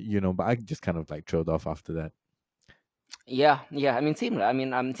 Mhm. But I just kind of like trailed off after that. Yeah, yeah. I mean, same lah. I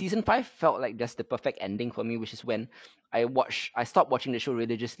mean, season 5 felt like just the perfect ending for me, which is when I stopped watching the show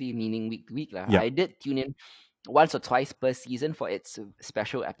religiously, meaning week to week lah. Yeah. I did tune in once or twice per season for its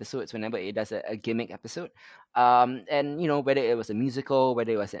special episodes whenever it does a gimmick episode. And whether it was a musical,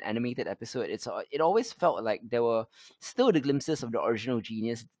 whether it was an animated episode, it always felt like there were still the glimpses of the original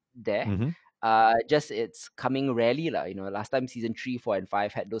genius there. Mm-hmm. Just it's coming rarely lah. Last time season 3, 4, and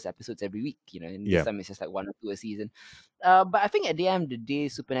 5 had those episodes every week. And this Yeah. time it's just like one or two a season. But I think at the end of the day,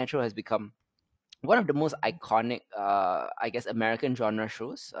 Supernatural has become one of the most iconic, I guess, American genre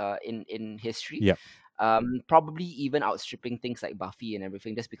shows in history. Yeah. Probably even outstripping things like Buffy and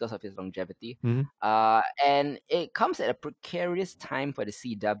everything, just because of its longevity. Mm-hmm. And it comes at a precarious time for the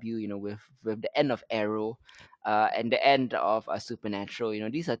CW. With the end of Arrow, and the end of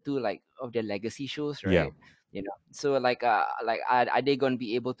Supernatural. These are two like of their legacy shows, Yeah. right? So like are they going to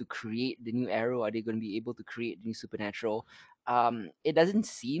be able to create the new Arrow? Are they going to be able to create the new Supernatural? It doesn't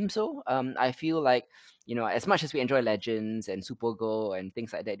seem so. I feel like as much as we enjoy Legends and Supergirl and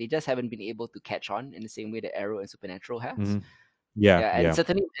things like that, they just haven't been able to catch on in the same way that Arrow and Supernatural has. Mm-hmm. Yeah. Yeah, and Yeah.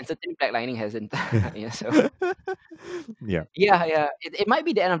 certainly Black Lightning hasn't. Yeah, so Yeah. yeah, yeah, it might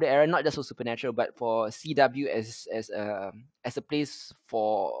be the end of the era, not just for Supernatural, but for CW as a place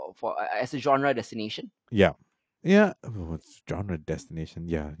for as a genre destination. Yeah. Yeah. Oh, it's genre destination.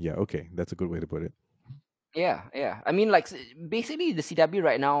 Yeah. Yeah. Okay, that's a good way to put it. Yeah, yeah. I mean, like basically the CW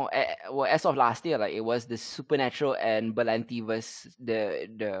right now, well, as of last year, like it was the Supernatural and Berlanti verse, the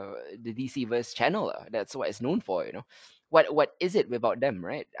DC verse channel. That's what it's known for. What is it without them,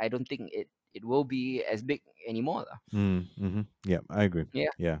 right? I don't think it will be as big anymore. Mm-hmm. Yeah, I agree.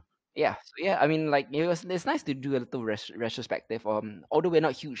 Yeah. Yeah. Yeah, so yeah, I mean, like it's nice to do a little retrospective. Although we're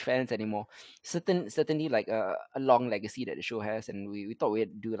not huge fans anymore, certainly like a long legacy that the show has, and we thought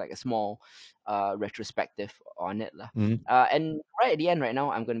we'd do like a small, retrospective on it lah. Mm-hmm. And right at the end, right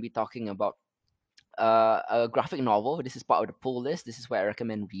now, I'm going to be talking about a graphic novel. This is part of the pull list. This is where I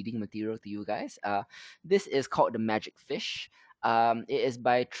recommend reading material to you guys. This is called The Magic Fish. It is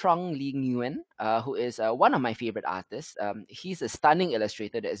by Trung Lee Nguyen, who is one of my favorite artists. He's a stunning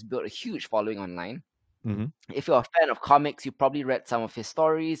illustrator that has built a huge following online. Mm-hmm. If you're a fan of comics, you probably read some of his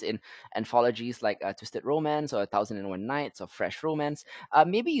stories in anthologies like Twisted Romance or 1001 Nights or Fresh Romance.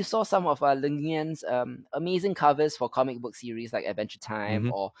 Maybe you saw some of Lingian's amazing covers for comic book series like Adventure Time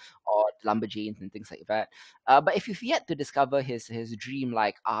Mm-hmm. or Lumberjanes and things like that. But if you've yet to discover his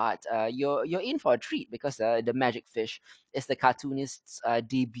dream-like art, you're in for a treat, because The Magic Fish is the cartoonist's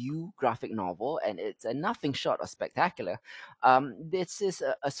debut graphic novel, and it's nothing short of spectacular. This is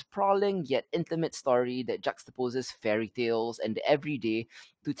a sprawling yet intimate story that juxtaposes fairy tales and the everyday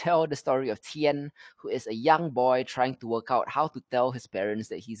to tell the story of Tien, who is a young boy trying to work out how to tell his parents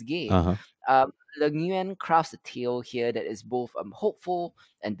that he's gay. Uh-huh. Le Nguyen crafts a tale here that is both hopeful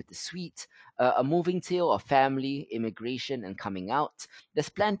and bittersweet, a moving tale of family, immigration, and coming out. There's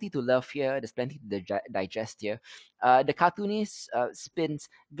plenty to love here, there's plenty to digest here. The cartoonist spins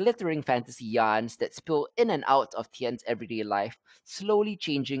glittering fantasy yarns that spill in and out of Tien's everyday life, slowly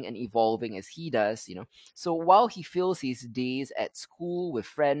changing and evolving as he does. So while he fills his days at school with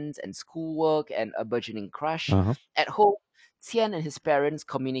friends and schoolwork and a burgeoning crush, Uh-huh. at home, Tian and his parents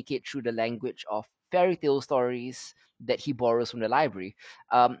communicate through the language of fairy tale stories that he borrows from the library.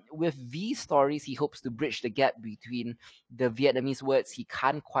 With these stories, he hopes to bridge the gap between the Vietnamese words he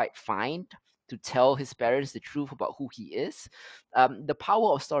can't quite find to tell his parents the truth about who he is. The power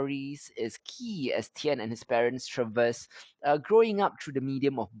of stories is key as Tien and his parents traverse growing up through the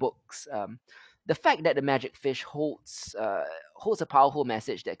medium of books. The fact that the magic fish holds a powerful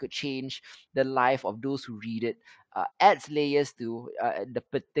message that could change the life of those who read it adds layers to the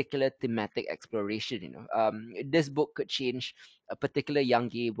particular thematic exploration. This book could change a particular young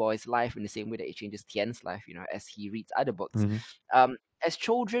gay boy's life in the same way that it changes Tien's life. As he reads other books. Hmm. As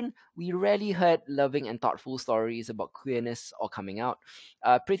children, we rarely heard loving and thoughtful stories about queerness or coming out.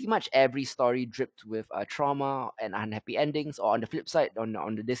 Pretty much every story dripped with trauma and unhappy endings, or on the flip side, on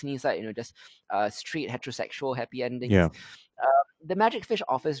the Disney side, just straight heterosexual happy endings. Yeah. The Magic Fish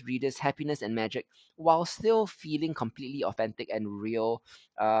offers readers happiness and magic while still feeling completely authentic and real,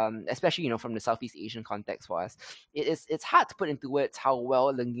 especially from the Southeast Asian context for us. It's hard to put into words how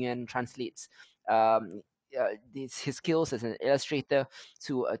well Leng Yuan translates um, his skills as an illustrator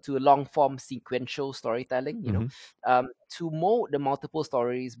to a long form sequential storytelling. Hmm. To mold the multiple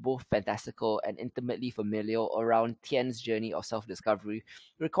stories, both fantastical and intimately familiar, around Tian's journey of self discovery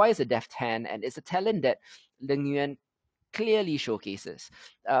requires a deft hand, and it's a talent that Leng Yuan clearly showcases.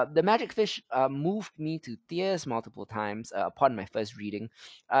 The Magic Fish moved me to tears multiple times upon my first reading,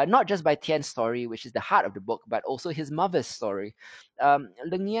 not just by Tian's story, which is the heart of the book, but also his mother's story.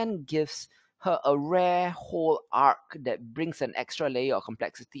 Leng Yan gives her a rare whole arc that brings an extra layer of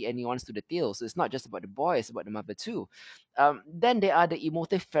complexity and nuance to the tale. So it's not just about the boy, it's about the mother too. Then there are the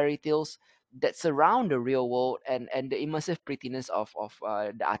emotive fairy tales that surround the real world and the immersive prettiness of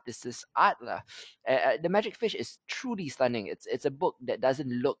the artist's art lah. The Magic Fish is truly stunning. It's a book that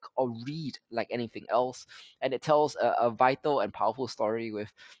doesn't look or read like anything else, and it tells a vital and powerful story with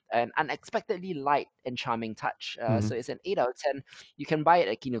an unexpectedly light and charming touch. Hmm. So it's an 8 out of 10. You can buy it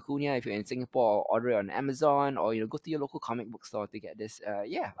at Kinokuniya if you're in Singapore, or order it on Amazon, or go to your local comic book store to get this.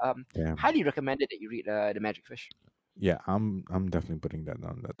 Yeah. Highly recommended that you read the Magic Fish. Yeah. I'm definitely putting that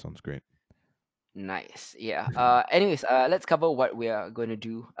down. That sounds great. Nice. Yeah. Anyways, let's cover what we are going to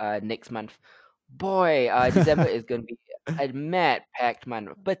do next month. Boy, December is going to be a mad packed month,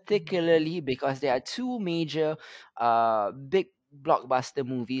 particularly because there are two major big blockbuster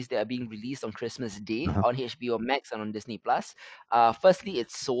movies that are being released on Christmas Day Uh-huh. on HBO Max and on Disney Plus. Firstly,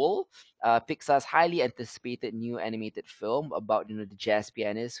 it's Soul, Pixar's highly anticipated new animated film about the jazz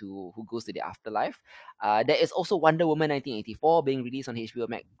pianist who goes to the afterlife. There is also Wonder Woman 1984 being released on HBO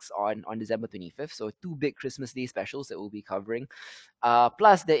Max on December 25th. So two big Christmas Day specials that we'll be covering.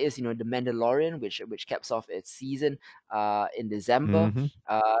 Plus, there is the Mandalorian, which caps off its season in December. Hmm.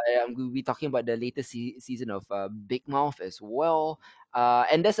 We'll be talking about the latest season of Big Mouth as well.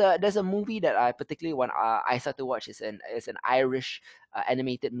 And there's a movie that I particularly want Isa to watch. It's an Irish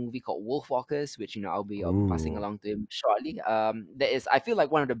animated movie called Wolfwalkers, which I'll be passing Ooh. along to him shortly. That is, I feel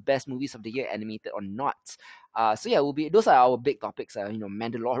like, one of the best movies of the year, animated or not. So yeah, those are our big topics.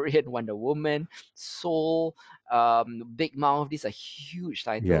 Mandalorian, Wonder Woman, Soul, Big Mouth. These are huge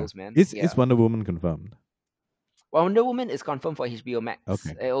Yeah. titles, man. Is Yeah. Wonder Woman confirmed? Wonder Woman is confirmed for HBO Max.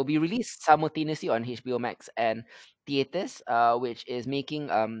 Okay. It will be released simultaneously on HBO Max and theaters, which is making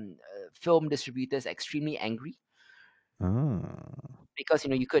film distributors extremely angry Ah. because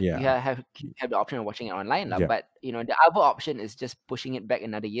you could you Yeah. have the option of watching it online lah, Yeah. but the other option is just pushing it back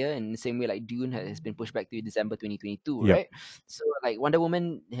another year, in the same way like Dune has been pushed back to December 2022, Yep. right? So like Wonder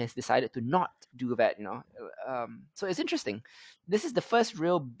Woman has decided to not do that. So it's interesting. This is the first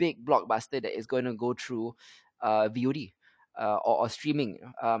real big blockbuster that is going to go through VOD. Or streaming.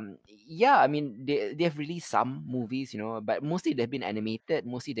 Yeah, I mean they have released some movies, but mostly they've been animated.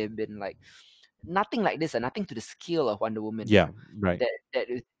 Mostly they've been like nothing like this, and nothing to the scale of Wonder Woman. Yeah. Right.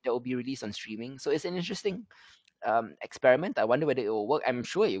 That will be released on streaming. So it's an interesting experiment. I wonder whether it will work. I'm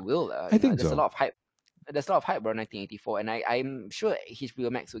sure it will. I think There's a so. lot of hype. There's a lot of hype around 1984, and I'm sure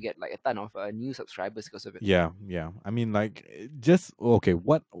HBO Max will get like a ton of new subscribers because of it. Yeah. Yeah. I mean, like, just okay.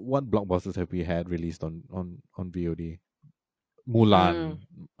 What blockbusters have we had released on VOD? Mm, Mulan,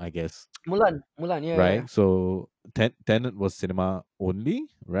 I guess. Mulan, yeah, yeah, Right. So Tenet was cinema only,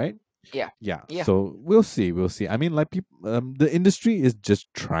 right? yeah, Yeah. yeah. So we'll see. We'll see. I mean, like, people, the industry is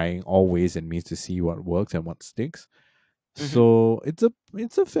just trying all ways and means to see what works and what sticks. Mm-hmm. So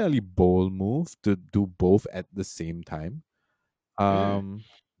it's a fairly bold move to do both at the same time. Mm,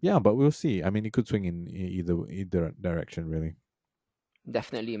 Yeah, but we'll see. I mean, it could swing in either direction, really.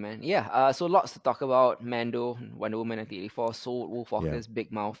 definitely, man. Yeah. So lots to talk about. Mando, Wonder Woman 1984, Soul, Yeah. Wolfwalkers,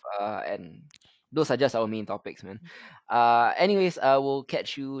 Big Mouth, and those are just our main topics, man. Anyways, we'll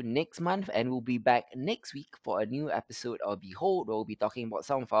catch you next month, and we'll be back next week for a new episode of Behold, where we'll be talking about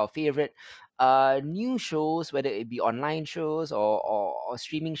some of our favorite new shows, whether it be online shows or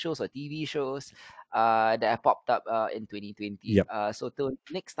streaming shows or TV shows that have popped up in 2020. Yep. So till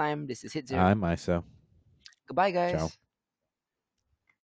next time, this is Hit Zero. I'm myself. Goodbye, Ciao. guys.